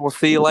 boss. We'll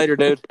see you later,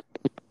 dude.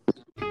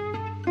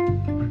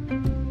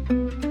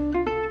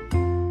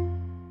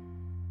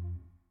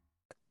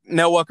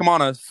 Now, welcome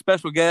on a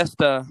special guest,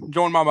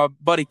 joined by my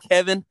buddy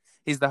Kevin.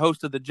 He's the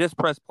host of the Just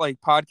Press Play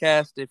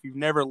podcast. If you've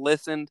never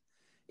listened,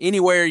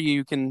 anywhere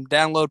you can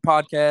download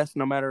podcasts,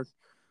 no matter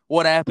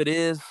what app it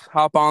is,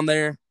 hop on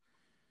there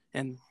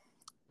and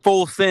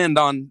full send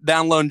on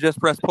downloading Just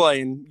Press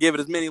Play and give it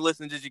as many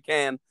listens as you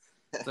can.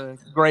 It's a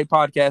great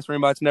podcast for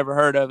anybody that's never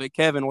heard of it.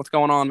 Kevin, what's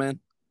going on, man?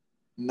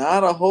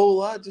 Not a whole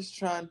lot. Just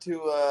trying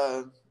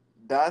to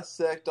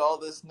dissect all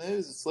this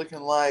news. It's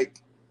looking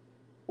like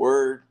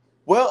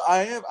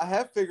I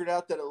have figured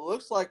out that it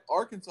looks like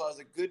Arkansas has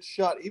a good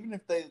shot, even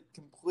if they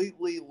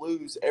completely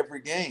lose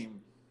every game,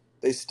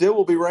 they still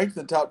will be ranked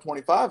in the top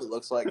 25. It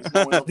looks like. 'cause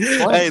no one else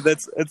is playing. Hey,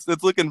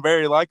 it's looking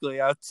very likely.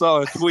 I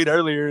saw a tweet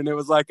earlier, and it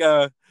was like,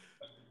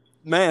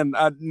 man,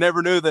 I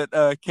never knew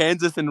that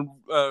Kansas and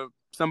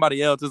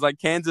somebody else is like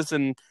Kansas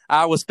and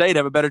Iowa State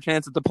have a better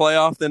chance at the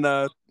playoff than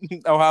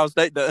Ohio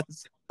State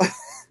does.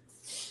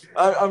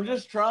 I'm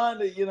just trying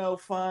to,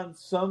 find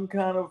some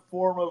kind of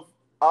form of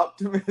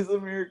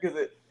optimism here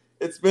because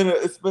it's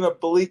been a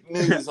bleak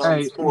news on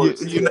Hey,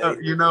 sports. you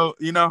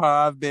know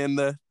how I've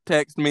been.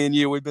 Text me and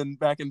you, we've been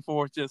back and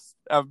forth. Just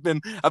I've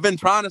been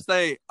trying to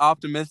stay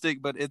optimistic,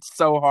 but it's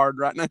so hard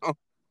right now.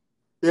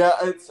 Yeah,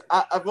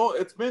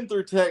 it's been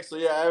through text, so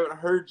yeah, I haven't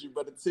heard you,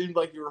 but it seemed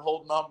like you were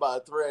holding on by a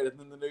thread, and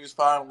then the news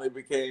finally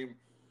became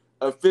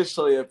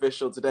officially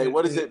official today.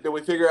 What is it? Did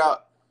we figure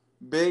out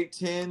Big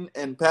Ten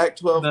and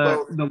Pac-12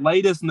 both? The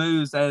latest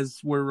news as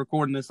we're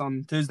recording this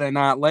on Tuesday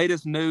night,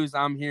 latest news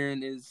I'm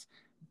hearing is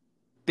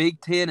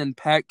Big Ten and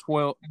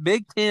Pac-12.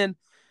 Big Ten,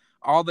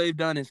 all they've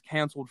done is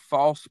canceled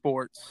fall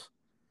sports.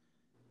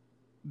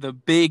 The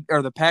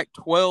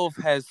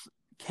Pac-12 has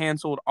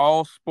canceled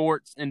all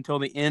sports until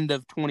the end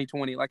of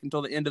 2020, like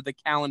until the end of the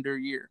calendar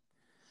year.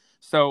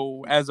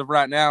 So as of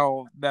right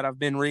now that I've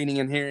been reading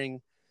and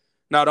hearing,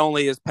 not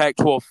only is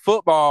Pac-12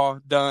 football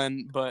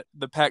done, but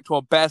the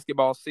Pac-12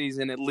 basketball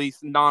season, at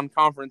least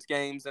non-conference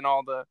games and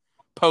all the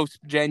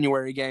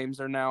post-January games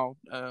are now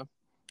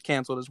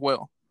canceled as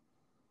well.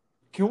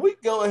 Can we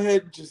go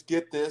ahead and just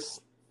get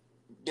this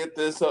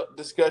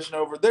discussion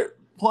over? They're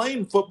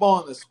playing football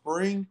in the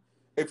spring.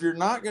 If you're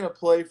not going to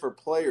play for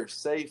player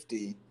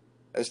safety,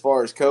 as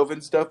far as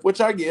COVID stuff, which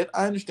I get,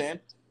 I understand,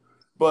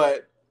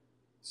 but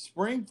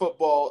spring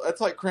football, that's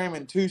like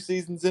cramming 2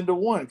 seasons into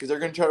one because they're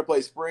going to try to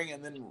play spring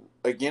and then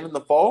again in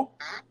the fall.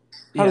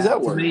 How does that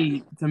work?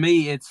 To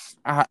me, it's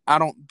I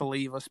don't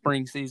believe a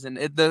spring season.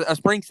 A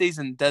spring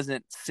season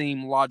doesn't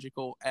seem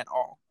logical at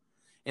all.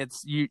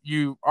 It's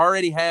you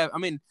already have. I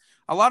mean,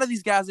 a lot of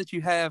these guys that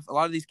you have, a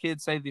lot of these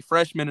kids, say the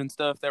freshmen and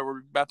stuff that were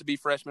about to be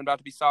freshmen, about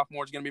to be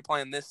sophomores, going to be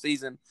playing this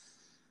season.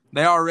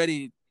 They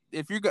already,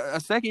 if you're a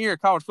second year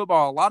of college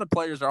football, a lot of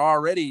players are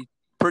already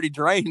pretty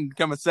drained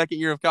come a second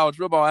year of college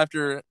football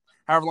after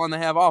however long they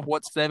have off.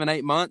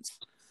 7-8 months?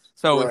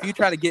 So Right. if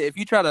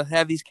you try to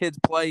have these kids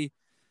play,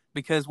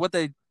 because what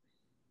they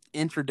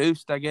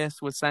introduced, I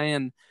guess, was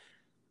saying,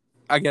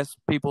 I guess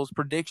people's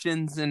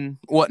predictions and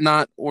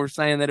whatnot were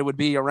saying that it would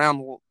be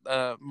around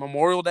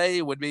Memorial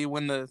Day would be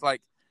when the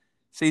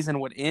season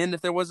would end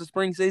if there was a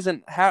spring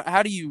season.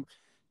 How do you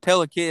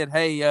tell a kid,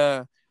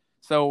 hey,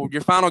 so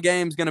your final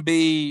game is going to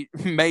be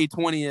May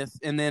 20th,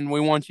 and then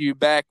we want you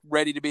back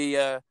ready to be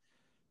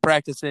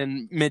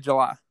practicing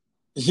mid-July?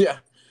 Yeah.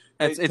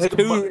 It's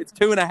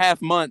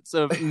 2.5 months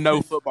of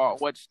no football,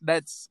 which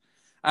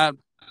I'm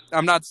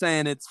not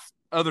saying it's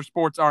other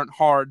sports aren't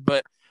hard,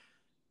 but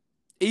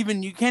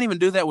even you can't even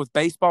do that with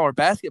baseball or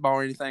basketball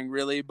or anything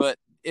really, but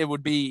it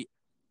would be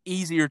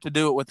easier to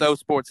do it with those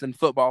sports than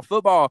football.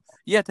 Football,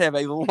 you have to have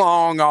a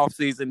long off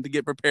season to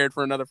get prepared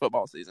for another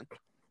football season.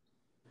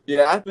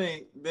 Yeah, I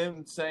think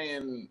them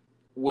saying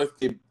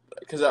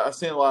because I've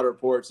seen a lot of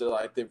reports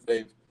that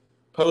they've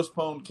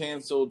postponed,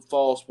 canceled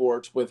fall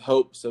sports with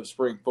hopes of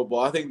spring football.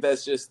 I think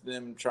that's just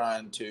them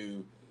trying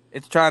to.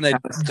 It's trying to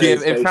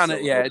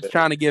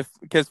give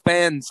because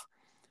fans,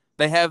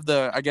 they have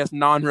the, I guess,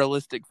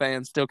 non-realistic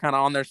fans still kind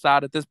of on their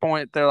side at this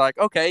point. They're like,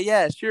 okay,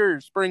 yeah,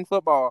 sure, spring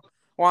football,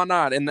 why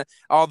not? And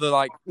all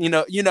the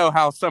you know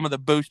how some of the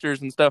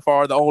boosters and stuff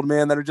are, the old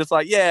men that are just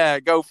like, yeah,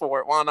 go for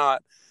it, why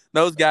not?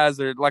 Those guys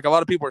are like, a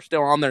lot of people are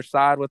still on their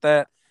side with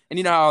that. And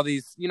you know how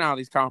these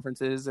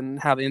conferences and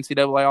how the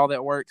NCAA, all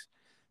that works.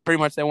 Pretty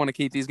much they want to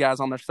keep these guys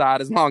on their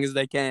side as long as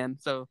they can.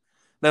 So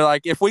they're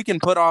like, if we can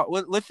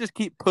let's just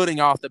keep putting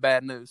off the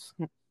bad news.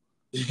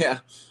 Yeah.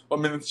 I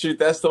mean, shoot,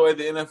 that's the way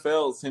the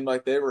NFL seemed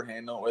like they were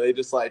handling it, where they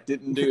just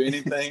didn't do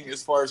anything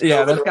as far as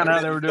yeah, COVID. That's kind of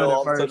how they were doing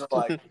it first.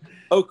 Like,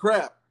 oh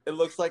crap, it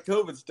looks like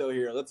COVID's still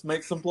here. Let's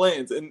make some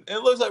plans. And it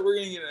looks like we're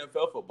going to get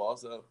NFL football.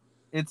 So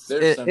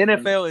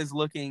NFL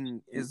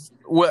is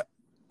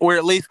we're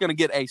at least going to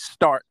get a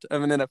start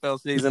of an NFL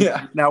season.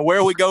 Yeah. Now,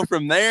 where we go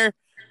from there,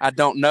 I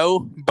don't know,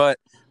 but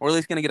we're at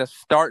least going to get a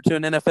start to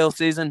an NFL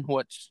season,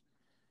 which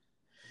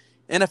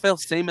NFL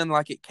seeming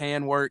like it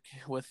can work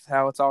with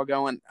how it's all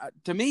going.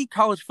 To me,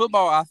 college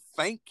football, I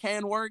think,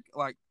 can work.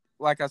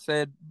 Like I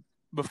said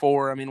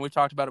before, I mean, we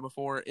talked about it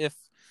before. If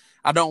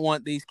I don't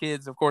want these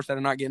kids, of course, that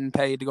are not getting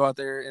paid to go out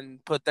there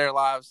and put their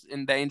lives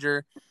in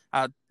danger.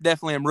 I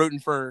definitely am rooting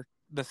for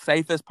the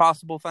safest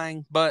possible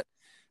thing. But,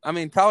 I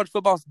mean, college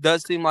football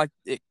does seem like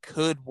it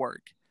could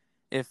work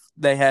if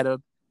they had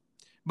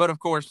but, of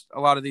course, a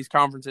lot of these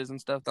conferences and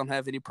stuff don't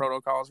have any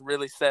protocols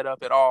really set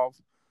up at all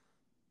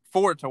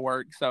for it to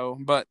work. So,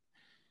 but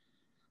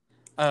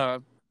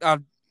I'm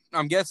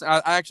guessing,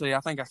 I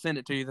think I sent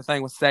it to you, the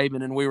thing with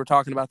Saban, and we were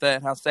talking about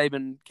that, how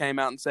Saban came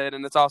out and said,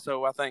 and it's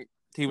also, I think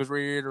he was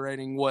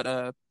reiterating what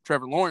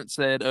Trevor Lawrence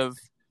said of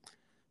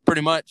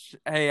pretty much,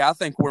 hey, I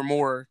think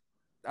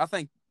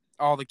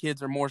all the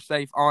kids are more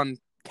safe on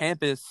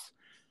campus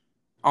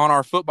on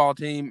our football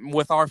team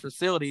with our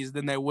facilities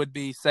than they would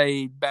be,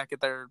 say, back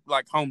at their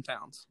like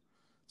hometowns.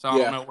 So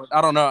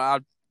I don't know. I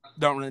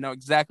don't really know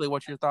exactly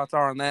what your thoughts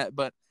are on that,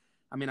 but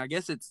I mean, I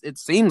guess it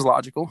seems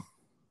logical.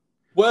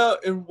 Well,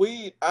 and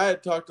I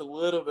had talked a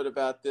little bit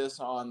about this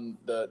on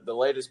the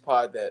latest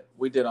pod that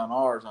we did on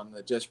ours, on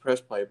the Just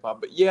Press Play pod.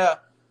 But yeah,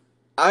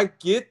 I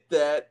get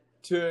that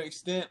to an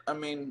extent. I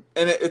mean,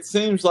 and it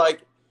seems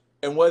like,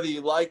 and whether you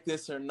like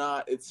this or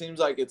not, it seems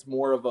like it's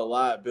more of a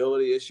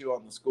liability issue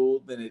on the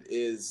school than it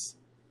is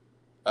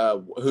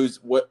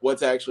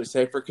what's actually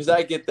safer. Because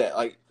I get that.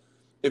 Like,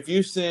 if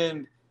you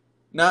send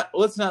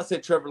let's not say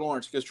Trevor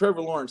Lawrence, because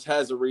Trevor Lawrence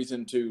has a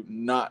reason to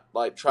not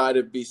like try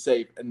to be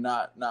safe and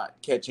not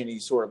catch any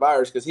sort of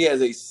virus, because he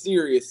has a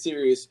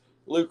serious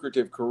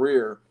lucrative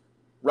career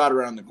right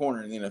around the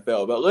corner in the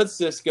NFL. But let's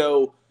just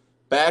go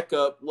back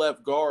up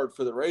left guard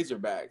for the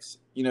Razorbacks,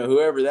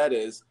 whoever that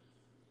is.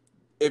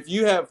 If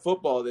you have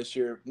football this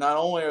year, not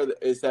only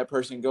is that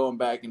person going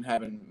back and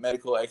having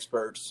medical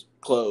experts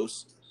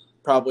close,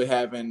 probably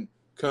having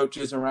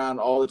coaches around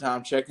all the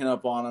time checking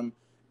up on them,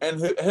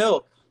 and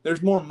hell,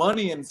 there's more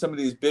money in some of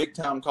these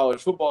big-time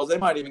college footballs. They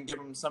might even give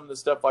them some of the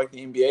stuff like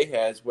the NBA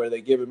has, where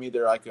they give them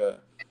either like a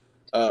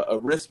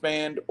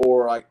wristband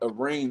or like a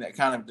ring that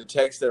kind of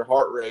detects their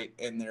heart rate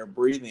and their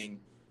breathing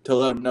to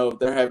let them know if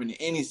they're having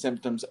any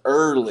symptoms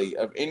early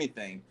of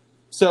anything.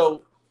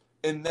 So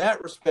in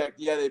that respect,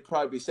 yeah, they'd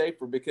probably be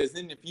safer, because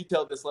then if you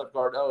tell this left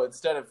guard,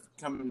 instead of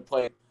coming to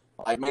play,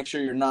 like, make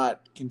sure you're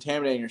not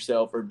contaminating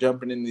yourself or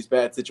jumping in these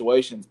bad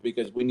situations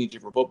because we need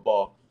you for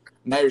football.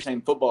 Now you're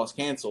saying football is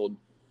canceled.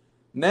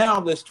 Now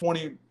this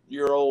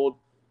 20-year-old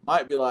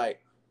might be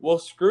like, well,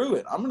 screw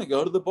it. I'm going to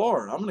go to the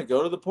bar. I'm going to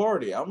go to the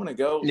party. I'm going to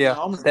go. Yeah,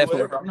 I'm going to do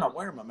whatever. I'm not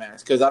wearing my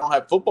mask because I don't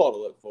have football to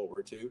look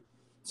forward to.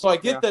 So I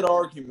get that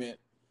argument.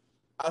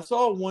 I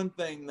saw one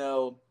thing,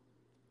 though,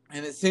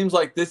 and it seems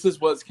like this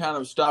is what's kind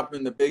of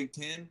stopping the Big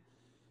Ten,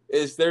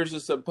 is there's a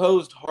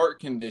supposed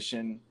heart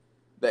condition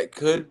that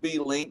could be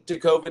linked to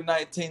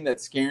COVID-19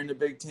 that's scaring the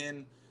Big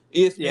Ten.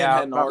 ESPN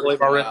had an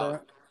article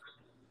out.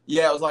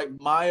 Yeah, it was like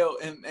Mayo,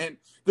 and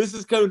this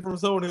is coming from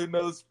someone who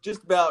knows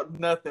just about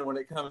nothing when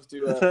it comes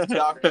to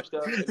doctor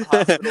stuff, and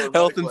hospital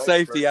health and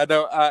safety.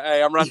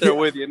 I'm right there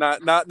with you.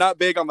 Not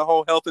big on the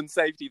whole health and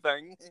safety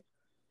thing.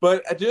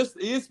 But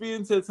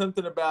ESPN said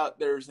something about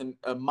there's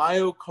a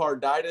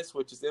myocarditis,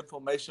 which is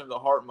inflammation of the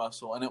heart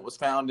muscle, and it was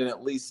found in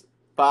at least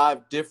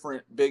 5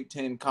 different Big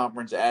Ten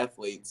conference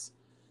athletes,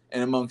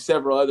 and among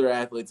several other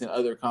athletes in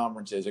other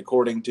conferences,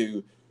 according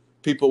to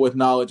people with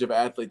knowledge of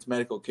athletes'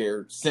 medical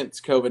care since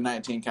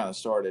COVID-19 kind of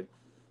started.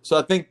 So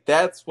I think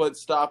that's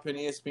what's stopping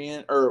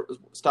ESPN or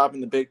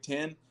stopping the Big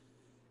Ten.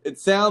 It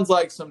sounds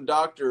like some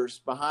doctors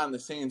behind the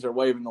scenes are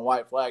waving the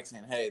white flag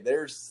saying, hey,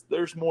 there's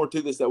more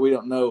to this that we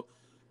don't know.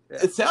 Yeah.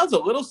 It sounds a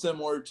little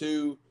similar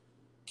to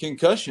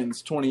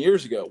concussions 20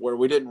 years ago, where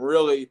we didn't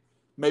really,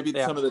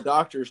 some of the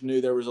doctors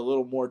knew there was a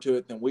little more to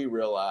it than we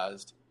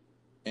realized.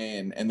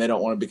 And they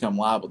don't want to become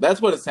liable. That's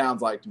what it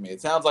sounds like to me.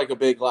 It sounds like a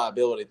big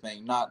liability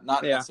thing, not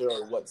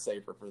necessarily what's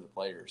safer for the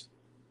players.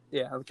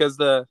 Yeah, because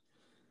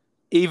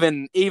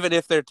even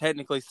if they're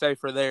technically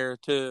safer there,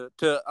 to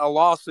a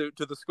lawsuit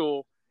to the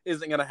school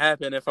isn't going to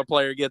happen if a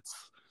player gets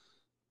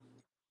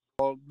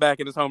back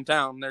in his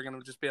hometown. They're going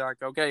to just be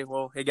like, okay,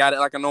 well, he got it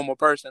like a normal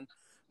person.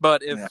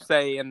 But if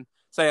say an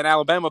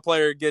Alabama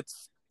player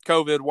gets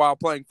COVID while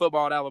playing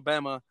football at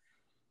Alabama,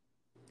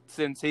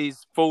 since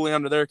he's fully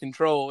under their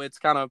control, it's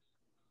kind of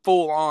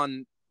full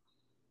on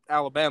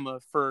Alabama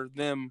for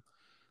them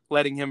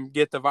letting him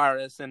get the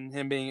virus and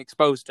him being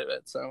exposed to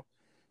it. So,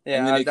 yeah.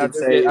 And then he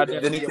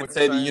could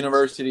say the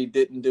university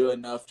didn't do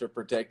enough to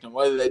protect him.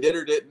 Whether they did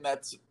or didn't,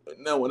 that's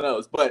no one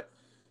knows. But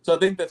so I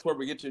think that's where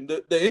we get to.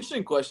 The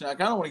interesting question, I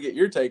kind of want to get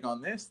your take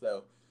on this,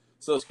 though.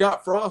 So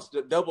Scott Frost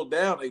doubled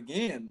down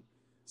again,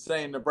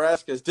 saying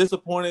Nebraska is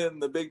disappointed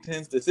in the Big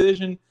Ten's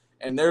decision,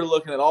 and they're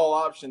looking at all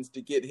options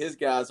to get his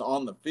guys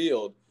on the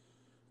field.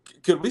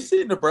 Could we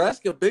see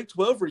Nebraska Big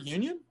 12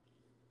 reunion?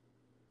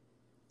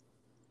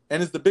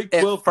 And is the Big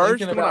 12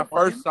 when I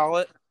first saw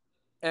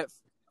it,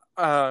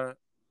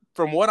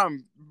 from what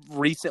I'm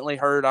recently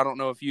heard, I don't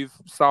know if you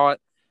saw it,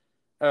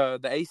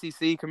 the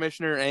ACC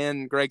commissioner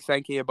and Greg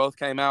Sankey have both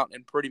came out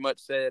and pretty much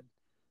said,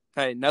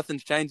 hey,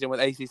 nothing's changing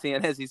with ACC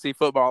and SEC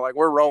football. Like,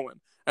 we're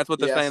rolling. That's what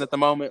they're saying at the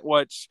moment,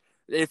 which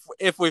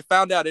if we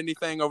found out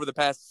anything over the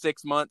past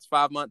 6 months,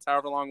 5 months,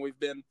 however long we've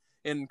been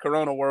in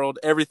Corona world,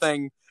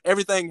 everything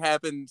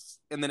happens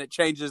and then it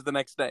changes the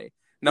next day.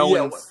 No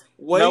one's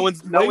known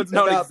exactly what's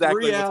going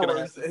to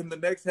happen. And the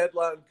next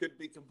headline could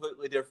be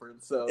completely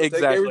different. So exactly.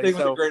 Take everything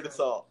with a grain of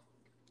salt.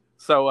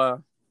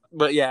 So,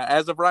 but yeah,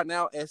 as of right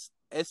now,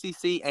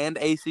 SEC and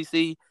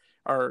ACC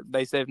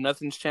they said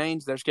nothing's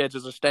changed. Their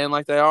schedules are staying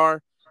like they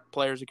are.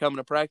 Players are coming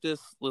to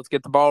practice. Let's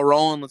get the ball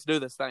rolling. Let's do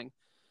this thing.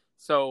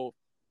 So,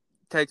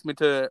 takes me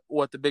to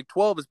what the Big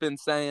 12 has been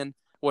saying,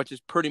 which is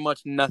pretty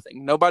much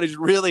nothing. Nobody's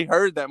really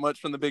heard that much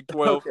from the Big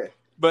 12. Okay.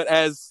 But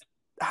as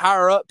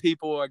higher up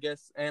people, I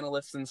guess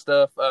analysts and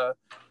stuff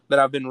that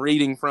I've been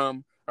reading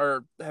from,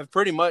 or have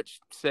pretty much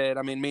said,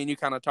 I mean, me and you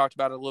kind of talked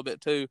about it a little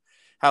bit too,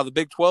 how the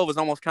Big 12 is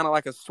almost kind of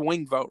like a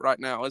swing vote right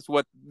now, is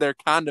what they're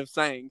kind of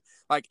saying.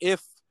 Like,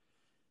 if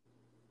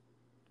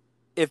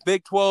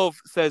Big 12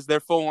 says they're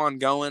full on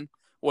going,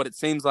 what it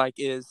seems like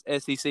is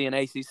SEC and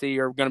ACC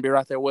are going to be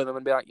right there with them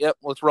and be like, yep,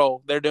 let's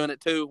roll. They're doing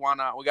it too. Why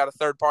not? We got a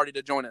third party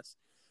to join us.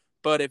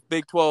 But if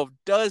Big 12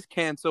 does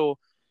cancel,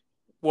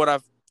 what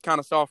I've kind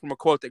of saw from a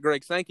quote that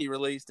Greg Sankey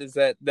released is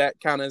that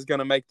kind of is going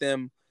to make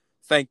them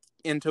think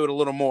into it a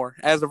little more.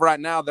 As of right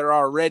now, they're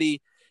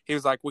already, he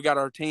was like, we got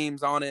our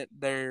teams on it.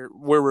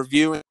 We're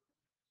reviewing,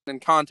 in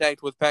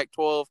contact with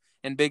Pac-12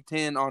 and Big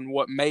Ten on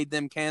what made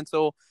them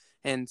cancel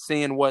and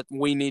seeing what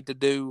we need to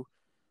do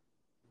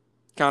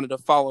kind of to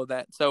follow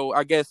that. So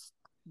I guess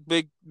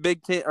Big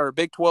 10 or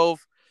Big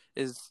 12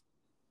 is,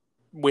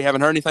 we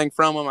haven't heard anything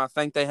from them. I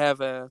think they have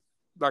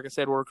like I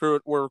said, we're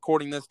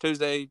recording this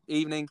Tuesday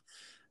evening.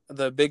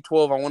 The Big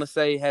 12, I want to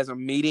say, has a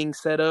meeting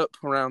set up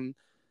around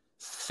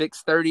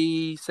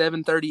 6:30,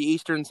 7:30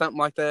 Eastern, something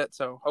like that.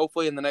 So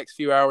hopefully in the next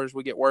few hours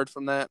we get word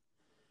from that.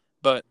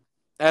 But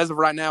as of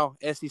right now,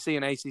 SEC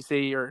and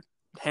ACC are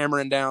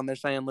hammering down. They're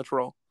saying, let's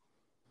roll.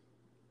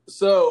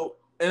 So,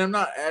 and I'm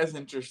not as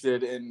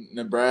interested in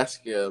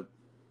Nebraska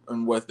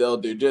and what they'll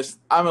do.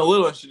 I'm a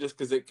little interested just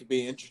because it could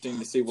be interesting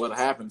to see what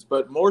happens.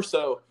 But more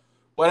so,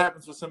 what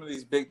happens with some of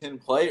these Big Ten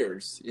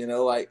players?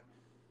 Like,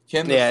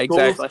 can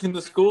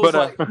the schools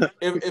but,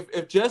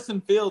 if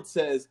Justin Fields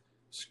says,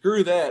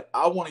 screw that,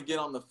 I want to get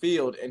on the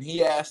field, and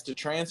he asks to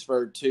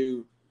transfer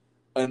to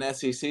an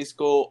SEC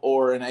school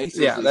or an ACC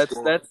school.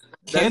 That's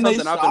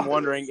something I've been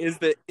wondering. Is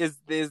the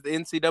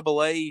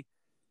NCAA,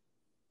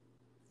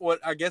 what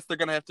I guess they're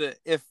going to have to,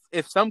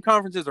 if some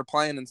conferences are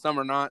playing and some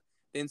are not,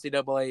 the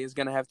NCAA is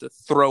going to have to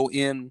throw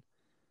in,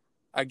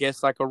 I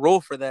guess, like a rule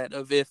for that,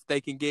 of if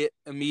they can get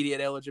immediate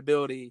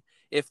eligibility.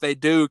 If they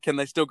do, can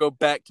they still go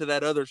back to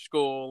that other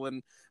school?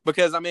 And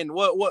because, I mean,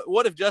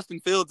 what if Justin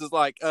Fields is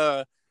like,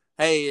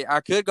 hey, I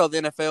could go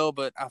to the NFL,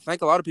 but I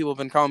think a lot of people have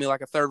been calling me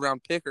like a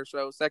third-round pick or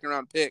so,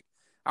 second-round pick.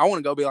 I want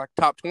to go be like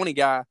a top 20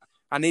 guy.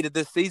 I needed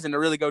this season to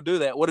really go do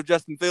that. What if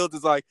Justin Fields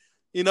is like,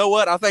 you know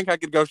what? I think I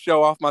could go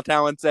show off my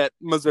talents at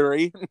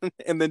Missouri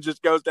and then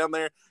just goes down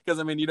there. Because,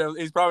 I mean,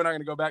 he's probably not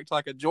going to go back to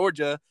like a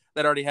Georgia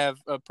that already have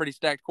a pretty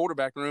stacked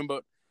quarterback room.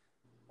 But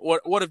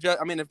what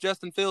if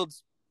Justin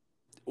Fields,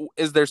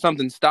 is there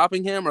something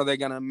stopping him? Are they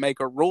going to make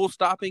a rule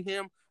stopping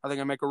him? Are they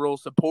going to make a rule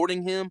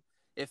supporting him?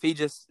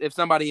 If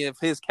somebody of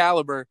his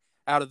caliber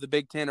out of the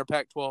Big Ten or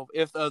Pac-12,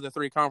 if the other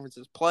three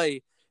conferences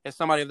play, if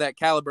somebody of that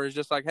caliber is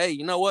just like, hey,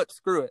 you know what?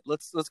 Screw it.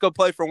 Let's go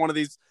play for one of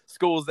these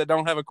schools that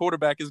don't have a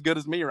quarterback as good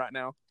as me right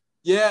now.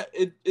 Yeah,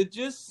 it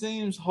just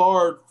seems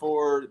hard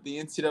for the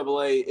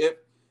NCAA.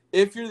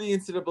 If you're the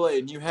NCAA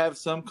and you have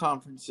some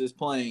conferences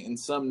playing and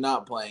some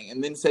not playing,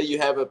 and then say you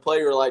have a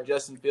player like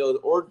Justin Fields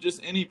or just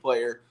any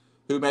player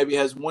who maybe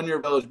has 1 year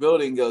of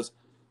eligibility and goes,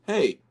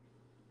 hey,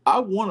 I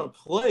want to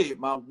play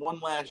my one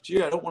last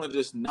year. I don't want to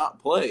just not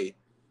play.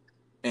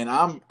 And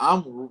I'm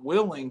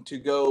willing to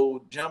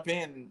go jump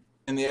in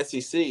the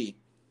SEC,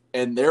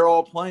 and they're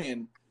all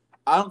playing.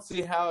 I don't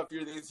see how, if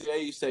you're the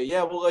NCAA, you say,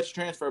 yeah, we'll let you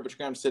transfer, but you're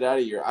going to sit out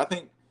a year. I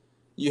think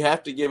you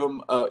have to give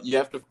them you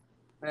have to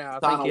I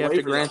think you have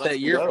to grant that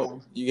year for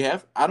them. You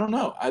have – I don't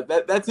know.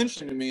 That's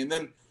interesting to me. And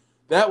then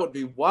that would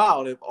be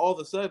wild if all of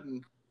a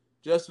sudden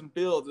Justin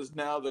Fields is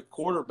now the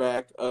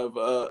quarterback of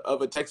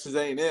a Texas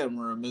A&M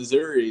or a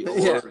Missouri or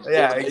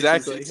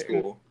exactly.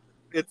 School.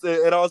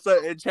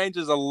 It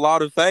changes a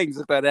lot of things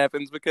if that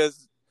happens,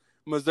 because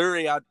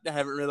Missouri, I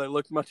haven't really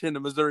looked much into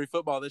Missouri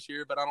football this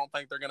year, but I don't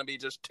think they're going to be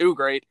just too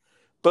great.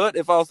 But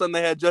if all of a sudden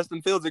they had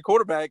Justin Fields at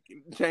quarterback,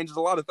 it changes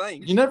a lot of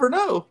things. You never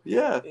know.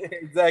 Yeah.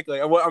 Exactly.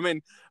 Well, I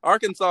mean,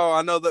 Arkansas,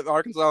 I know that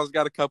Arkansas has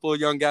got a couple of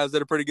young guys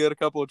that are pretty good, a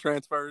couple of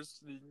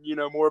transfers. You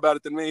know more about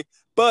it than me.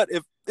 But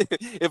if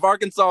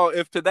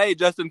today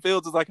Justin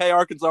Fields is like, hey,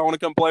 Arkansas, I want to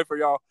come play for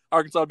y'all,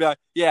 Arkansas would be like,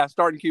 yeah,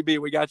 starting QB,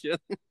 we got you.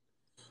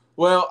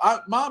 Well,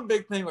 my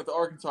big thing with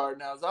Arkansas right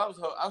now is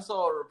I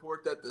saw a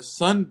report that the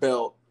Sun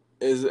Belt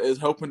is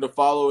hoping to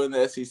follow in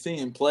the SEC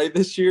and play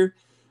this year.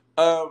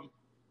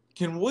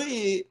 Can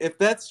we, if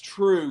that's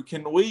true,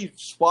 can we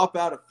swap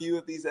out a few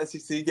of these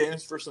SEC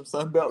games for some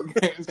Sun Belt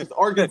games? Because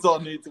Arkansas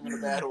needs them in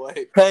a bad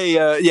way. Hey,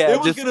 it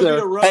was going to be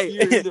a rough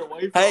year either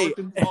way for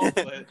Arkansas.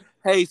 But...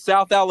 Hey,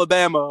 South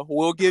Alabama,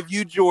 we'll give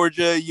you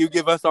Georgia. You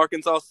give us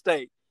Arkansas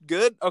State.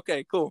 Good?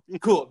 Okay, cool.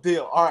 Cool,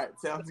 deal. All right,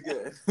 sounds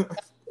good.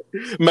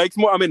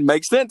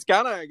 Makes sense,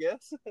 kind of, I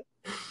guess.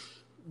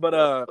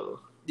 But,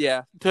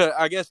 yeah, to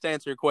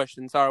answer your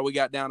question, sorry, we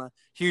got down a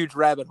huge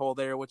rabbit hole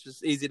there, which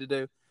is easy to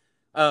do.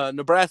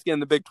 Nebraska in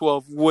the Big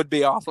 12 would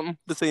be awesome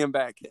to see them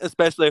back,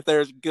 especially if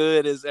they're as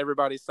good as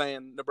everybody's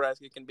saying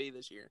Nebraska can be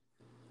this year.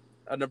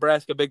 A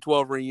Nebraska Big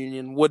 12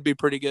 reunion would be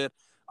pretty good.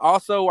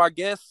 Also, I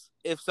guess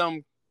if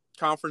some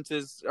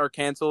conferences are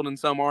canceled and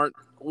some aren't,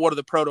 what are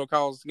the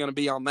protocols going to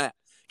be on that?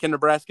 Can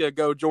Nebraska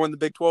go join the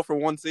Big 12 for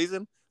one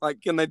season? Like,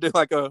 can they do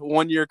like a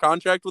 1 year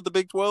contract with the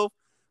Big 12?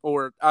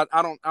 Or I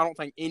don't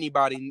think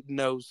anybody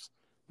knows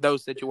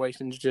those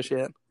situations just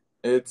yet.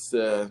 It's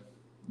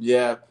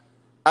yeah.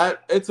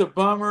 It's a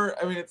bummer.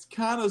 I mean, it's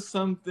kind of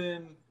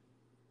something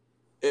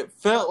it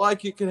felt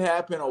like it could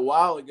happen a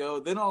while ago.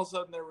 Then all of a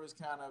sudden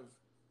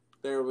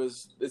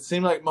it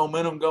seemed like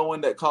momentum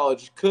going that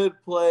college could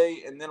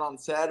play. And then on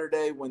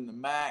Saturday when the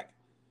MAC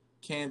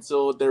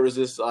canceled, there was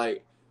this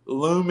like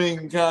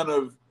looming kind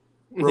of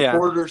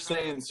reporters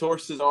saying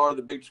sources are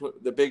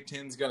the Big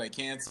Ten's going to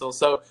cancel.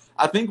 So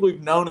I think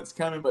we've known it's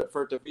coming, but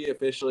for it to be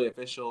officially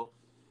official,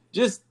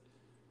 just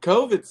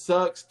COVID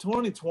sucks.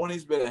 2020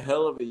 has been a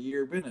hell of a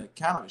year, been a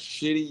kind of a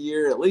shitty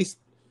year, at least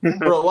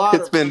for a lot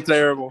It's been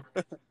terrible.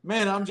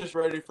 Man, I'm just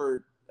ready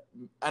for,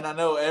 and I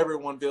know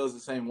everyone feels the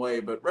same way,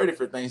 but ready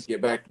for things to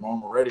get back to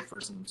normal, ready for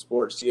some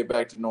sports to get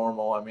back to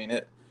normal. I mean,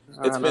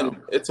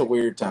 it's a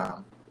weird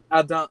time.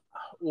 I don't,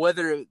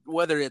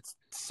 whether it's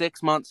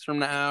 6 months from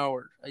now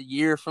or a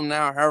year from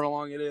now, or however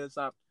long it is,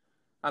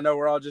 I know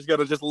we're all just going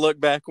to just look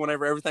back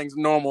whenever everything's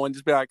normal and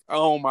just be like,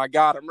 oh my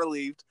God, I'm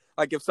relieved.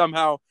 Like if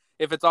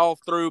it's all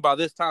through by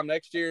this time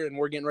next year and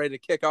we're getting ready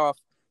to kick off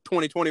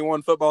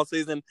 2021 football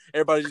season,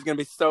 everybody's just going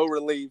to be so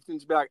relieved and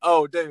just be like,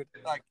 oh dude,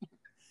 like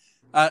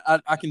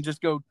I can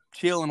just go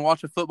chill and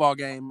watch a football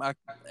game.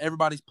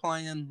 Everybody's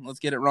playing. Let's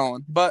get it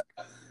rolling. But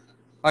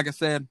like I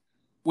said,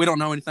 we don't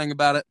know anything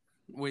about it.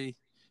 We're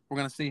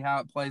going to see how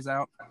it plays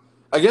out.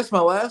 I guess my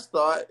last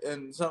thought,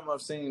 and something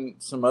I've seen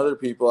some other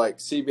people like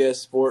CBS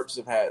Sports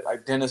have had,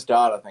 like Dennis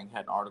Dodd, I think,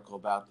 had an article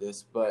about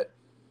this, but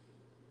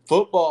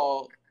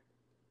football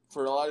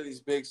for a lot of these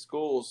big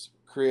schools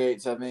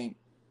creates, I think,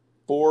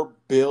 $4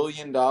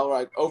 billion.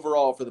 Like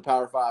overall for the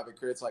Power Five, it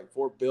creates like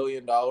 $4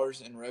 billion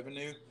in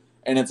revenue.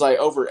 And it's like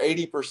over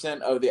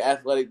 80% of the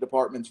athletic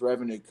department's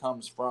revenue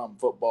comes from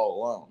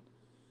football alone.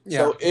 Yeah.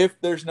 So if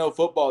there's no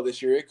football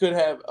this year, it could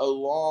have a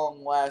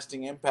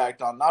long-lasting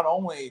impact on not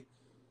only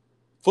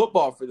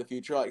football for the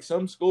future. Like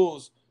some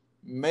schools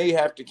may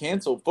have to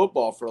cancel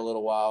football for a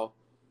little while.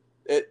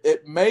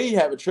 It may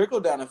have a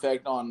trickle-down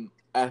effect on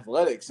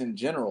athletics in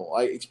general.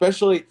 Like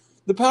especially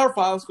the Power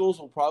Five schools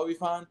will probably be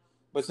fine,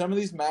 but some of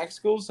these MAC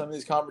schools, some of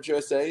these Conference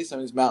USA, some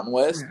of these Mountain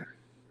West –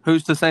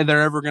 who's to say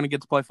they're ever going to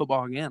get to play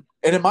football again?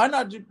 And it might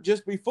not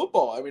just be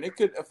football. I mean, it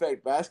could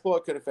affect basketball.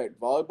 It could affect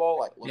volleyball,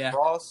 like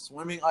lacrosse,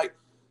 swimming, like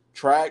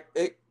track.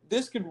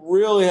 This could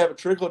really have a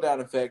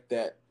trickle-down effect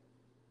that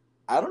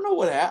I don't know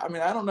what happens. I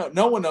mean, I don't know.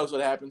 No one knows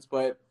what happens,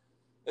 but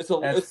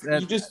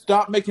you just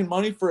stop making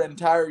money for an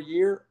entire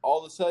year. All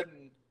of a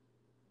sudden,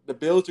 the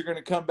bills are going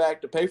to come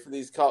back to pay for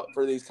these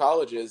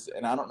colleges,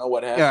 and I don't know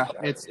what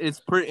happens. Yeah,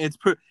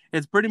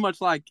 it's pretty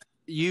much like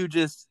you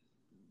just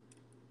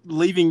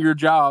leaving your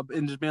job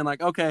and just being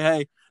like, okay,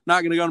 hey,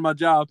 not going to go to my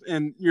job,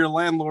 and your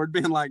landlord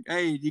being like,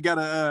 hey, you still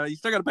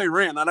got to pay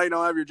rent. I know you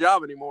don't have your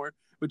job anymore,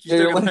 but you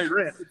still got to pay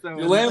rent. So,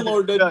 your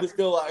landlord doesn't just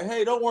go like,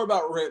 hey, don't worry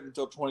about rent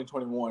until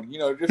 2021.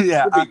 Just be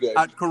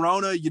good.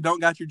 Corona, you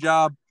don't got your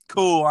job.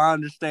 Cool, I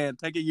understand.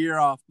 Take a year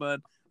off,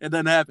 but it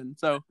doesn't happen.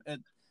 So,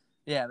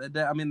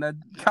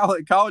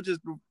 colleges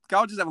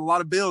have a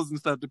lot of bills and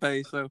stuff to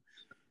pay. So,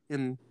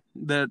 and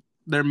their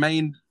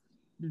main.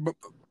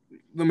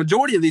 The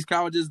majority of these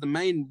colleges, the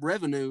main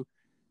revenue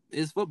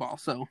is football.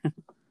 So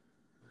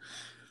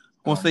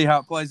we'll see how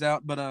it plays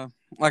out. But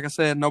like I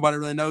said, nobody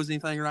really knows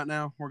anything right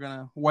now. We're going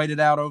to wait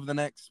it out over the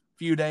next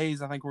few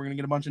days. I think we're going to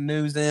get a bunch of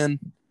news in,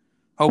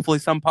 hopefully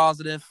some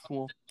positive.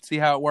 We'll see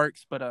how it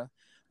works. But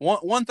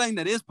one thing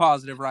that is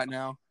positive right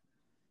now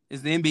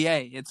is the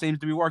NBA. It seems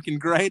to be working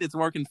great. It's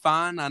working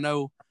fine. I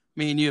know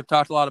me and you have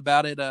talked a lot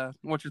about it.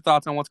 What's your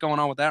thoughts on what's going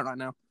on with that right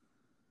now?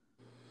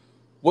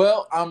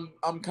 Well,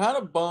 I'm kind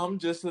of bummed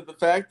just at the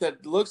fact that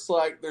it looks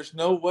like there's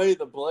no way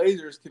the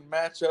Blazers can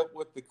match up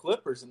with the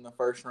Clippers in the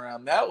first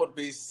round. That would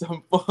be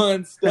some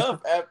fun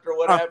stuff after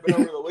what happened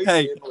over the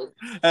weekend.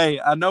 Hey,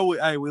 I know we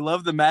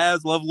love the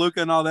Mavs, love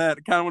Luka and all that.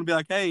 I kind of want to be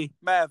like, hey,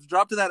 Mavs,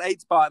 drop to that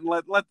 8 spot and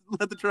let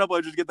the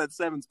Trailblazers get that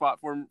 7 spot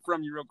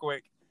from you real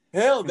quick.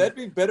 Hell, that'd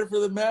be better for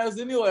the Mavs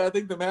anyway. I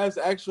think the Mavs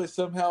actually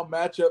somehow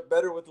match up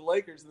better with the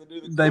Lakers than they do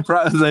the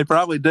Clippers. They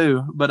probably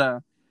do,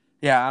 but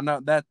yeah, I know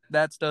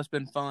that stuff's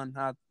been fun.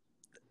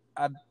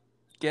 I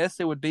guess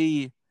it would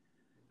be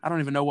 – I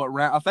don't even know what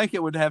round – I think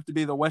it would have to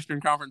be the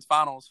Western Conference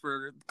Finals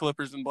for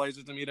Clippers and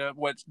Blazers to meet up,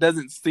 which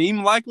doesn't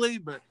seem likely,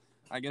 but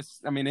I guess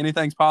 – I mean,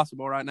 anything's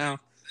possible right now.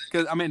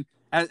 Because, I mean,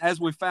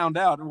 as we found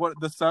out,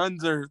 the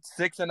Suns are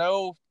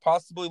 6-0,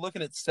 possibly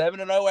looking at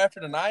 7-0 after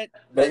tonight.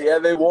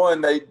 They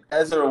won.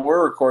 As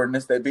we're recording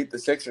this, they beat the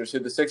Sixers, who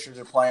the Sixers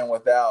are playing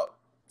without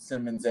 –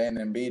 Simmons and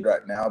Embiid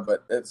right now,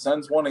 but the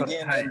Suns won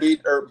again.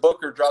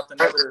 Booker dropped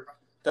another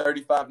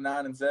 35,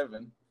 9, and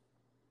 7.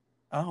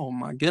 Oh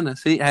my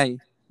goodness!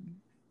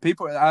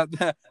 People.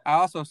 I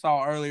also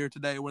saw earlier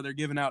today where they're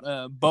giving out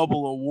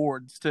bubble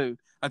awards too.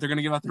 Like they're going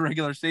to give out the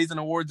regular season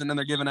awards, and then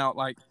they're giving out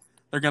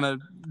they're going to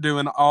do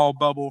an all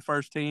bubble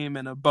first team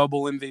and a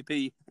bubble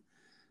MVP.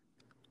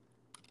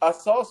 I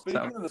saw.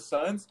 Speaking of the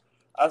Suns,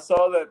 I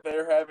saw that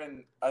they're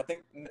having. I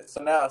think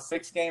so now a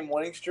 6-game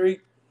winning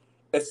streak.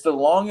 It's the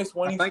longest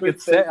winning streak.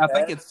 I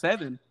think it's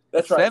 7.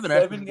 That's right,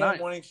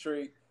 7-game winning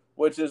streak,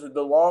 which is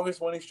the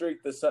longest winning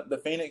streak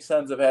the Phoenix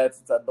Suns have had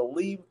since, I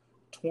believe,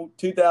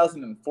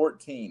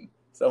 2014.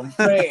 So,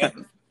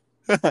 man.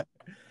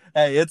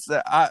 Hey, it's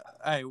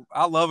I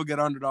love a good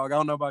underdog. I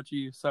don't know about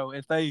you. So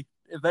if they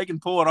can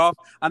pull it off,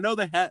 I know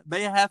they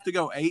have to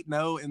go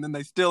 8-0, and then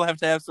they still have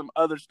to have some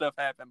other stuff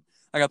happen.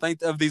 Like I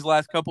think of these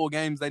last couple of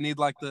games, they need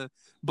like the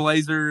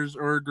Blazers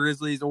or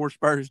Grizzlies or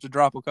Spurs to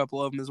drop a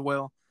couple of them as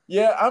well.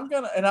 Yeah,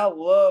 and I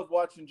love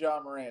watching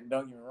John Morant,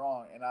 don't get me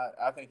wrong, and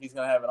I think he's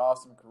going to have an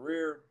awesome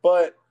career.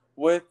 But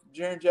with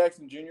Jaren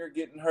Jackson Jr.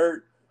 getting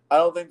hurt, I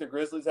don't think the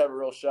Grizzlies have a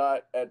real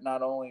shot at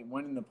not only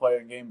winning the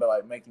play-in game, but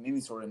like making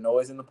any sort of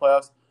noise in the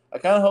playoffs. I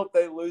kind of hope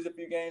they lose a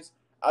few games.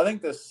 I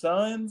think the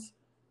Suns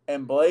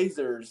and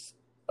Blazers,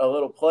 a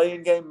little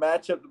play-in game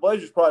matchup. The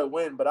Blazers probably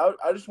win, but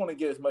I just want to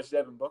get as much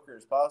Devin Booker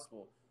as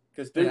possible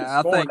because dude is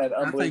scoring at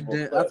unbelievable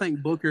clip. I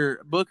think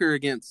Booker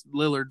against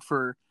Lillard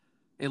for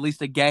at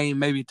least a game,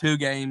 maybe 2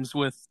 games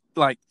with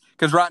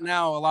because right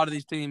now a lot of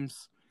these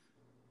teams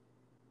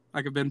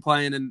have been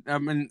playing, and I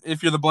mean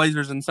if you're the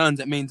Blazers and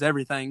Suns, it means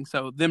everything.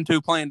 So them two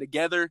playing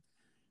together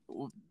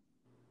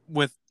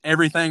with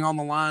everything on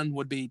the line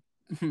would be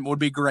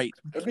great.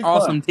 Be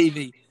awesome fun.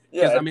 TV.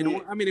 Yeah,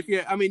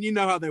 you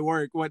know how they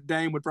work. What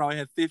Dame would probably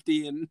have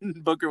 50 and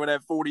Booker would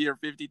have 40 or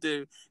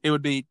 52. It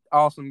would be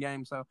awesome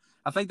game. So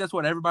I think that's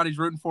what everybody's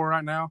rooting for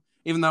right now.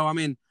 Even though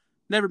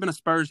never been a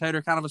Spurs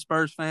hater, kind of a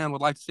Spurs fan.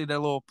 Would like to see their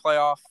little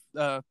playoff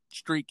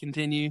streak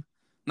continue.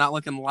 Not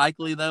looking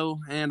likely though,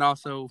 and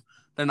also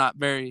they're not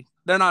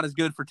as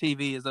good for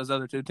TV as those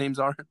other two teams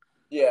are.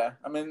 Yeah,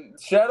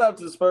 shout out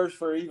to the Spurs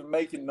for even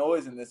making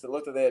noise in this. It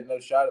looked like they had no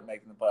shot at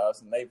making the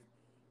playoffs, and they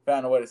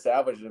found a way to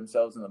salvage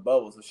themselves in the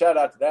bubble. So shout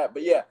out to that.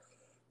 But yeah,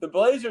 the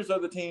Blazers are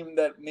the team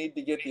that need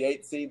to get the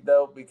 8th seed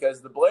though,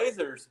 because the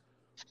Blazers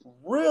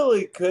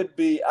really could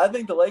be. I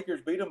think the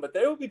Lakers beat them, but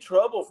there will be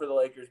trouble for the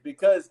Lakers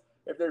because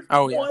if there's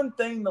one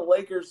thing the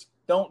Lakers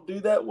don't do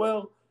that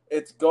well,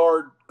 it's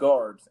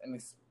guards,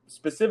 and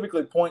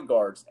specifically point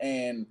guards.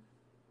 And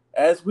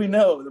as we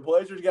know, the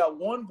Blazers got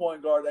one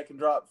point guard that can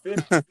drop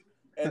 50,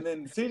 and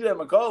then CJ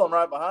McCollum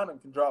right behind him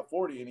can drop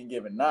 40 any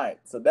given night.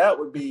 So that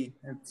would be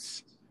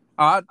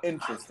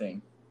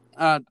interesting.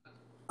 I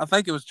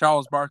think it was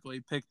Charles Barkley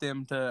picked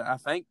them to,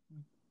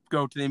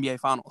 go to the NBA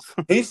Finals.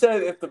 He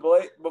said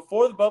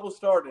before the bubble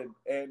started,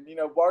 and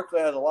Barkley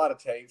has a lot of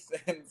takes,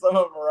 and some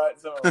of them are right,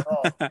 some of them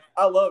are wrong.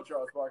 I love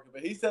Charles Barkley,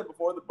 but he said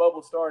before the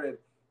bubble started,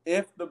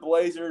 if the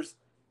Blazers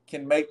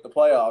can make the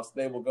playoffs,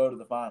 they will go to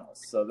the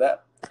finals. So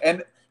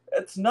and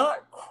it's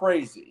not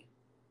crazy.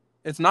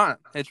 It's not.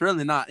 It's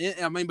really not.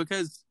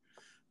 Because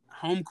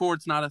home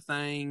court's not a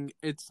thing.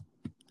 It's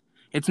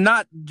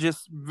not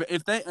just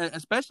if they,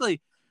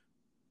 especially.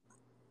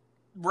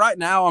 Right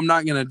now, I'm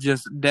not going to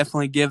just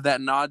definitely give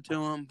that nod to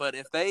them, but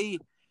if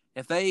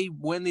they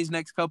win these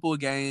next couple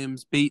of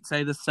games, beat,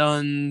 say, the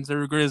Suns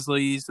or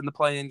Grizzlies in the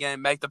play-in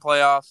game, make the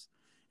playoffs,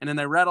 and then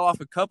they rattle off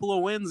a couple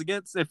of wins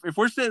against – if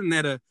we're sitting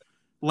at a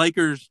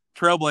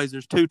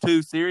Lakers-Trailblazers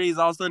 2-2 series,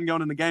 all of a sudden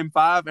going into Game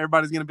 5,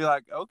 everybody's going to be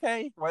like,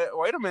 okay,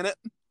 wait a minute.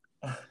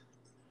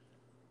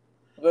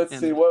 Let's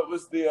see, what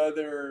was the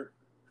other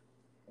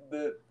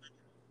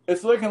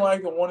It's looking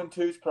like the 1 and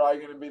 2 is probably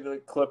going to be the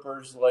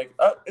Clippers.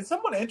 It's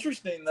somewhat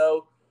interesting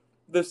though.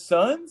 The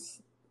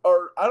Suns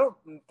I don't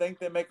think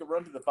they make a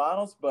run to the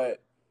finals,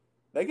 but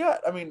they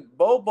got.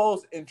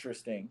 Bol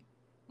interesting.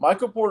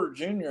 Michael Porter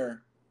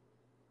Jr.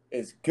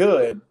 is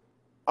good.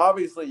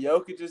 Obviously,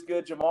 Jokic is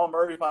good. Jamal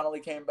Murray finally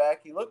came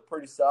back. He looked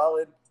pretty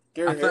solid.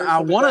 I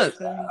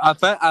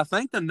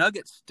think the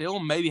Nuggets still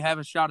maybe have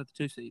a shot at the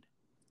 2 seed.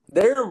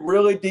 They're a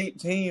really deep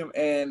team,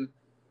 and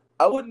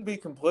I wouldn't be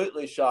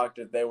completely shocked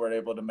if they were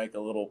able to make a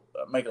little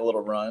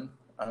run.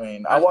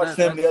 I watched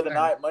them the other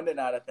night, Monday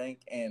night, I think,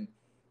 and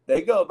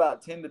they go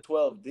about 10 to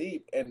 12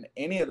 deep, and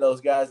any of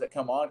those guys that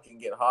come on can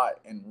get hot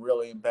and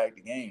really impact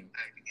the game.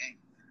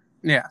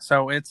 Yeah,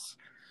 so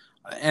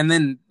and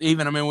then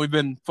even, we've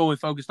been fully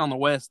focused on the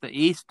West, the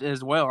East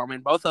as well.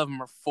 Both of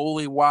them are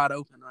fully wide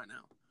open right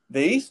now.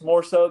 The East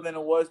more so than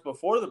it was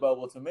before the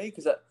bubble to me,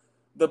 because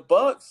the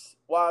Bucks,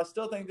 while I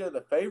still think they're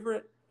the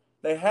favorite,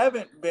 they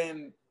haven't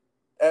been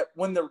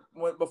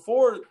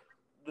before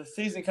the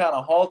season kind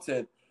of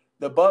halted,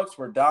 the Bucks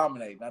were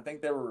dominating. I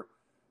think they were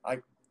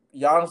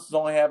Giannis was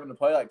only having to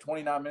play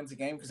 29 minutes a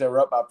game because they were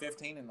up by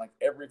 15 in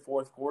every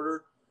fourth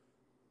quarter.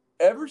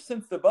 Ever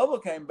since the bubble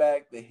came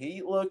back, the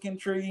Heat look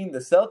intriguing. The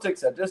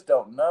Celtics, I just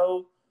don't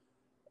know.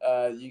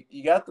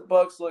 You got the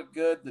Bucks look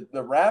good.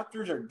 The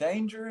Raptors are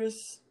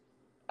dangerous.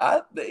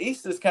 The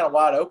East is kind of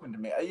wide open to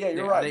me. Yeah,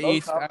 you're right. The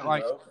East,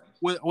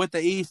 with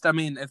the East,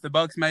 if the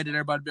Bucks made it,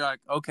 everybody'd be like,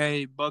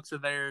 okay, Bucks are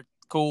there.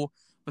 Cool.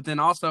 But then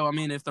also,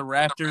 if the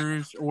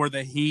Raptors or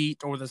the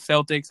Heat or the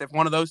Celtics, if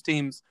one of those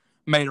teams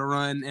made a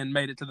run and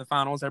made it to the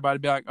finals,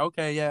 everybody'd be like,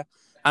 okay, yeah.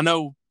 I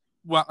know,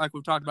 like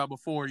we've talked about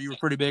before, you were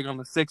pretty big on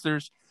the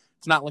Sixers.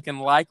 It's not looking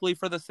likely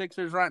for the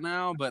Sixers right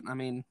now, but I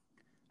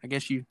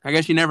guess you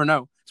never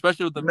know.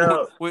 Especially with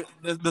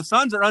the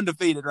Suns are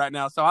undefeated right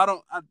now,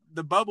 so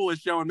the bubble is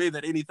showing me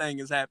that anything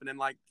is happening.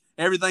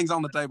 Everything's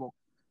on the table.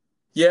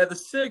 Yeah, the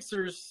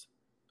Sixers.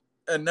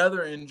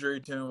 Another injury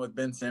to him with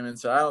Ben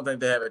Simmons, so I don't think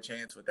they have a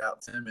chance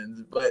without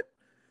Simmons. But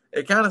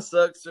it kind of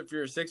sucks if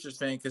you're a Sixers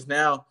fan because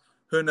now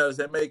who knows?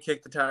 They may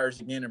kick the tires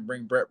again and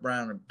bring Brett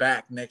Brown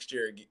back next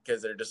year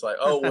because they're just like,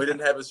 oh, we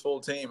didn't have his full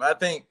team. I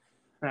think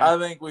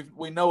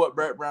we know what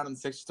Brett Brown and the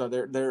Sixers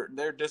are.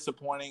 They're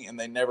disappointing and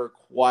they never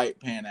quite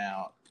pan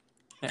out.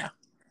 Yeah,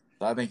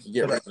 so I think you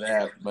get rid of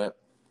that. But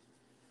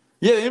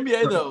yeah, the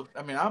NBA though.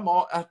 I mean,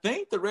 I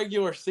think the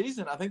regular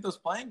season. I think those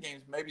playing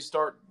games maybe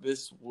start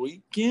this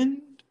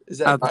weekend. Is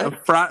that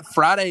right?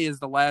 Friday is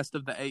the last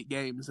of the 8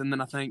 games, and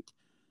then I think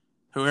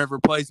whoever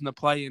plays in the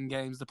playing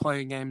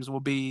games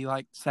will be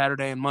like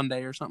Saturday and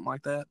Monday or something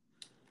like that.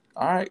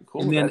 All right,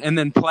 cool. And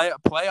then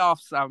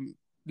playoffs.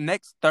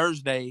 Next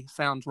Thursday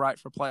sounds right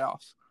for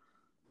playoffs.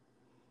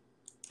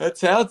 That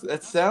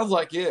sounds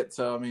like it.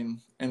 So I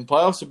mean, and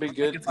playoffs would be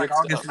good. It's like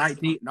August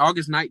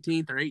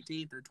 19th or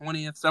 18th or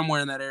 20th,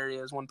 somewhere in that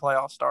area is when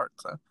playoffs start.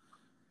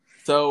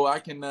 So I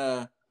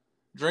can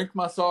drink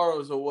my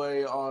sorrows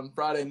away on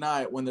Friday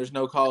night when there's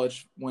no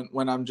college.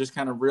 When I'm just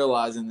kind of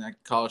realizing that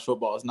college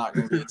football is not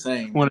going to be the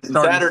same.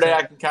 Saturday,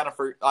 I can kind of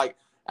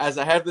as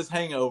I have this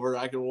hangover,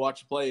 I can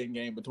watch a playing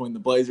game between the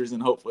Blazers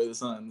and hopefully the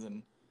Suns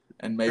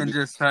and maybe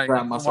just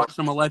watch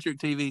some electric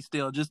TV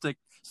still, just to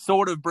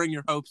sort of bring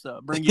your hopes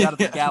up, bring you out of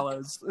the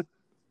gallows.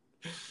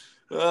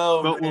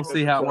 But we'll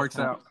see how it works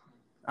out.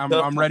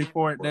 I'm ready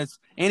for it. There's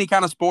any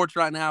kind of sports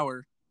right now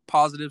are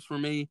positives for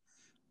me.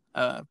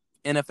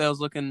 NFL's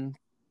looking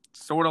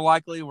sort of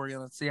likely. We're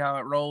going to see how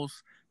it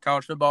rolls.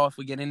 College football, if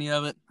we get any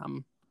of it,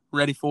 I'm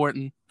ready for it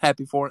and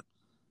happy for it.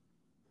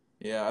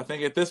 Yeah, I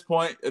think at this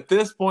point,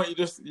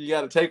 you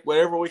got to take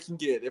whatever we can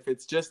get. If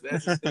it's just the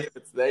SEC, if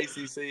it's the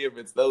ACC, if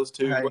it's those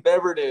two,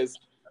 whatever it is.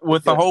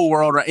 With the whole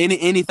world,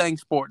 anything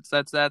sports.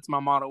 That's my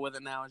motto with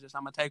it now. Is just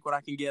I'm gonna take what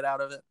I can get out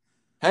of it.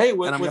 Hey,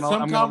 with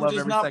some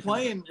conferences not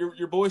playing,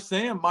 your boy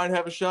Sam might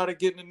have a shot at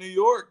getting to New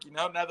York. You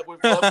know, now that we've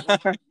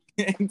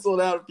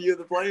canceled out a few of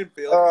the playing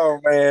fields.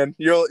 Oh man,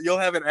 you'll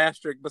have an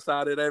asterisk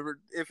beside it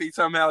if he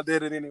somehow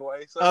did it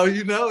anyway. So. Oh,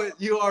 you know it.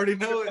 You already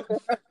know it.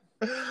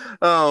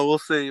 Oh, we'll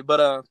see.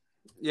 But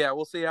yeah,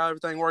 we'll see how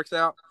everything works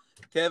out.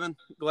 Kevin,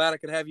 glad I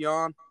could have you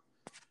on.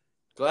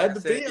 Glad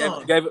to be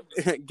on.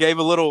 Gave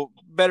a little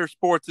better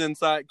sports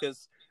insight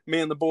because me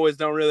and the boys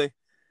don't really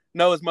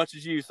know as much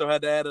as you, so I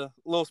had to add a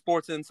little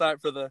sports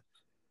insight for the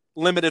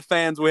limited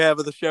fans we have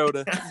of the show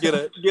to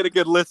get a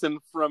good listen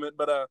from it.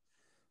 But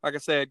like I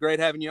said, great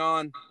having you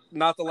on.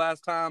 Not the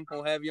last time.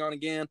 We'll have you on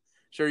again.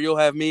 Sure, you'll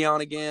have me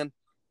on again.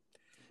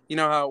 You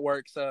know how it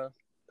works.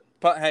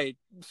 Hey,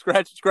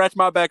 scratch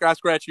my back, I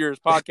scratch yours.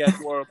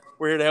 Podcast world.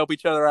 We're here to help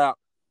each other out.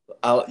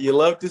 You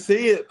love to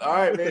see it. All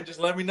right, man. Just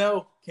let me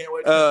know. Can't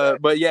wait.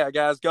 But yeah,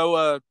 guys,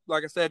 go.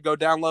 Like I said, go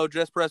download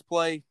Just Press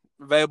Play.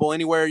 Available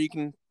anywhere you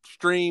can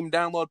stream,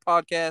 download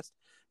podcast.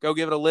 Go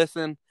give it a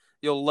listen.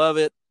 You'll love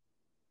it.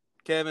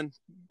 Kevin,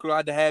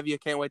 glad to have you.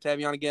 Can't wait to have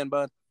you on again,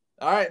 bud.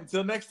 All right.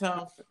 Until next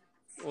time.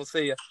 We'll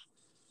see you.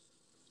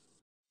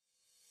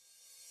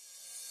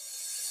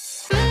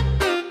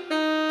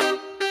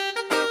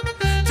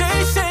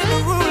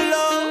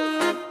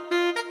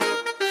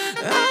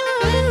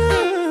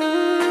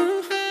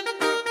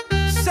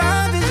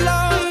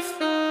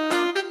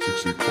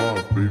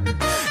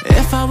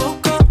 If I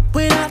woke up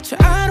without you,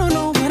 I don't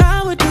know what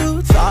I would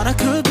do. Thought I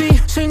could be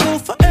single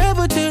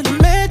forever till I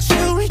met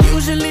you.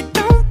 Usually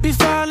don't be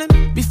falling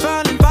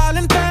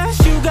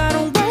fast. You got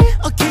a way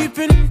of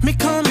keeping me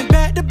coming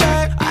back to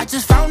back. I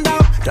just found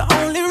out the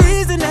only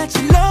reason that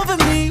you loving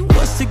me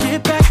was to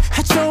get back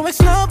at your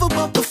ex-lover,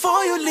 but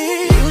before you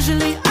leave,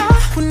 usually I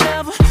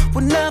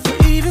would never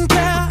even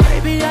care.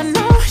 Baby, I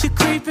know you're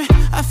creeping,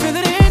 I feel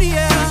it in the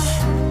air.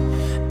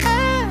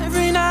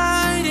 Every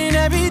night and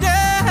every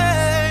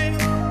day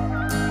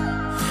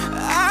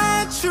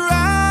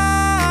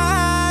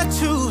try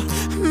to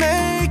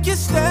make you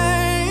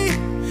stay,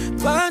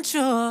 but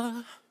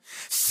you're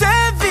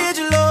savage,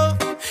 love.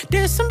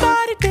 Did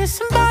somebody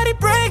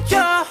break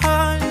your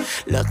heart?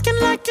 Looking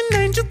like an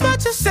angel,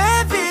 but you're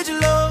savage,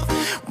 love.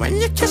 When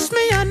you kiss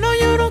me, I know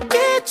you don't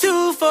get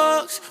 2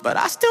 fucks, but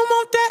I still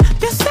want that.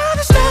 You're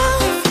savage,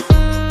 love.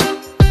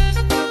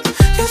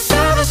 You're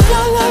savage,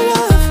 love, love,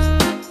 love.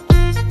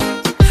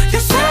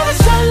 You're savage,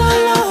 love,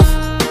 love, love.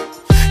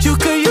 You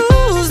could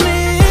use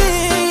me,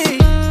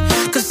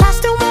 I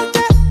still want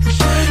that.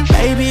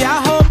 Baby,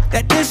 I hope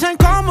that this ain't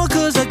karma,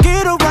 cause I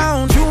get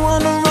around. You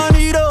wanna run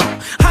it up,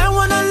 I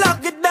wanna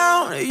lock it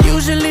down.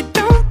 Usually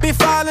don't be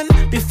falling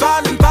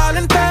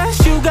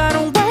fast. You got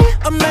a way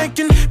of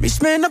making me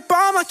spend up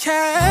all my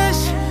cash.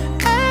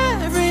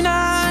 Every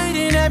night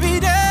and every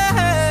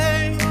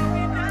day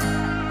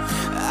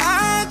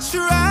I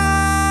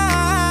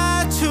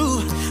try to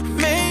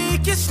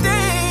make you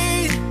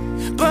stay,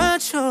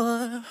 but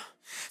you're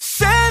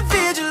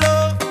savage,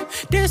 love.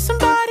 Did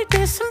somebody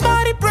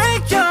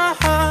break your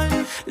heart?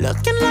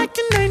 Looking like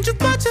an angel,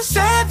 but you're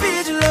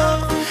savage,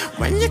 love.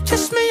 When you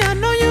kiss me, I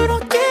know you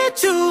don't get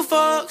 2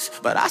 fucks,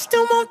 but I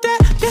still want that.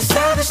 You're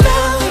savage,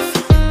 love.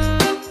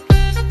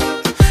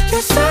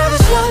 You're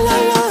savage, love,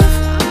 love, love.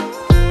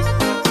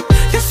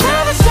 You're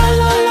savage, love,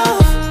 love,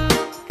 love.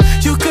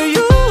 You could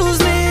use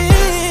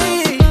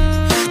me,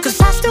 cause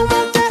I still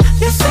want that.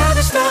 You're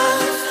savage,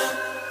 love.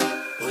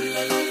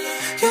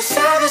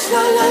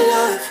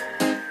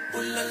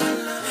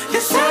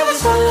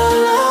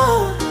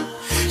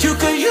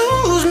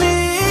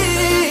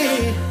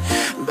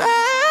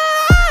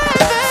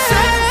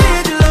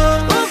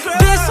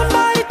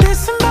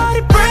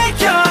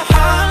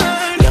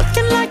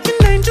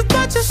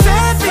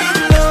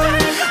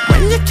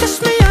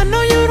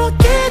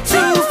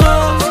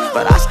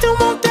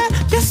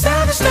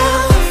 savage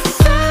now.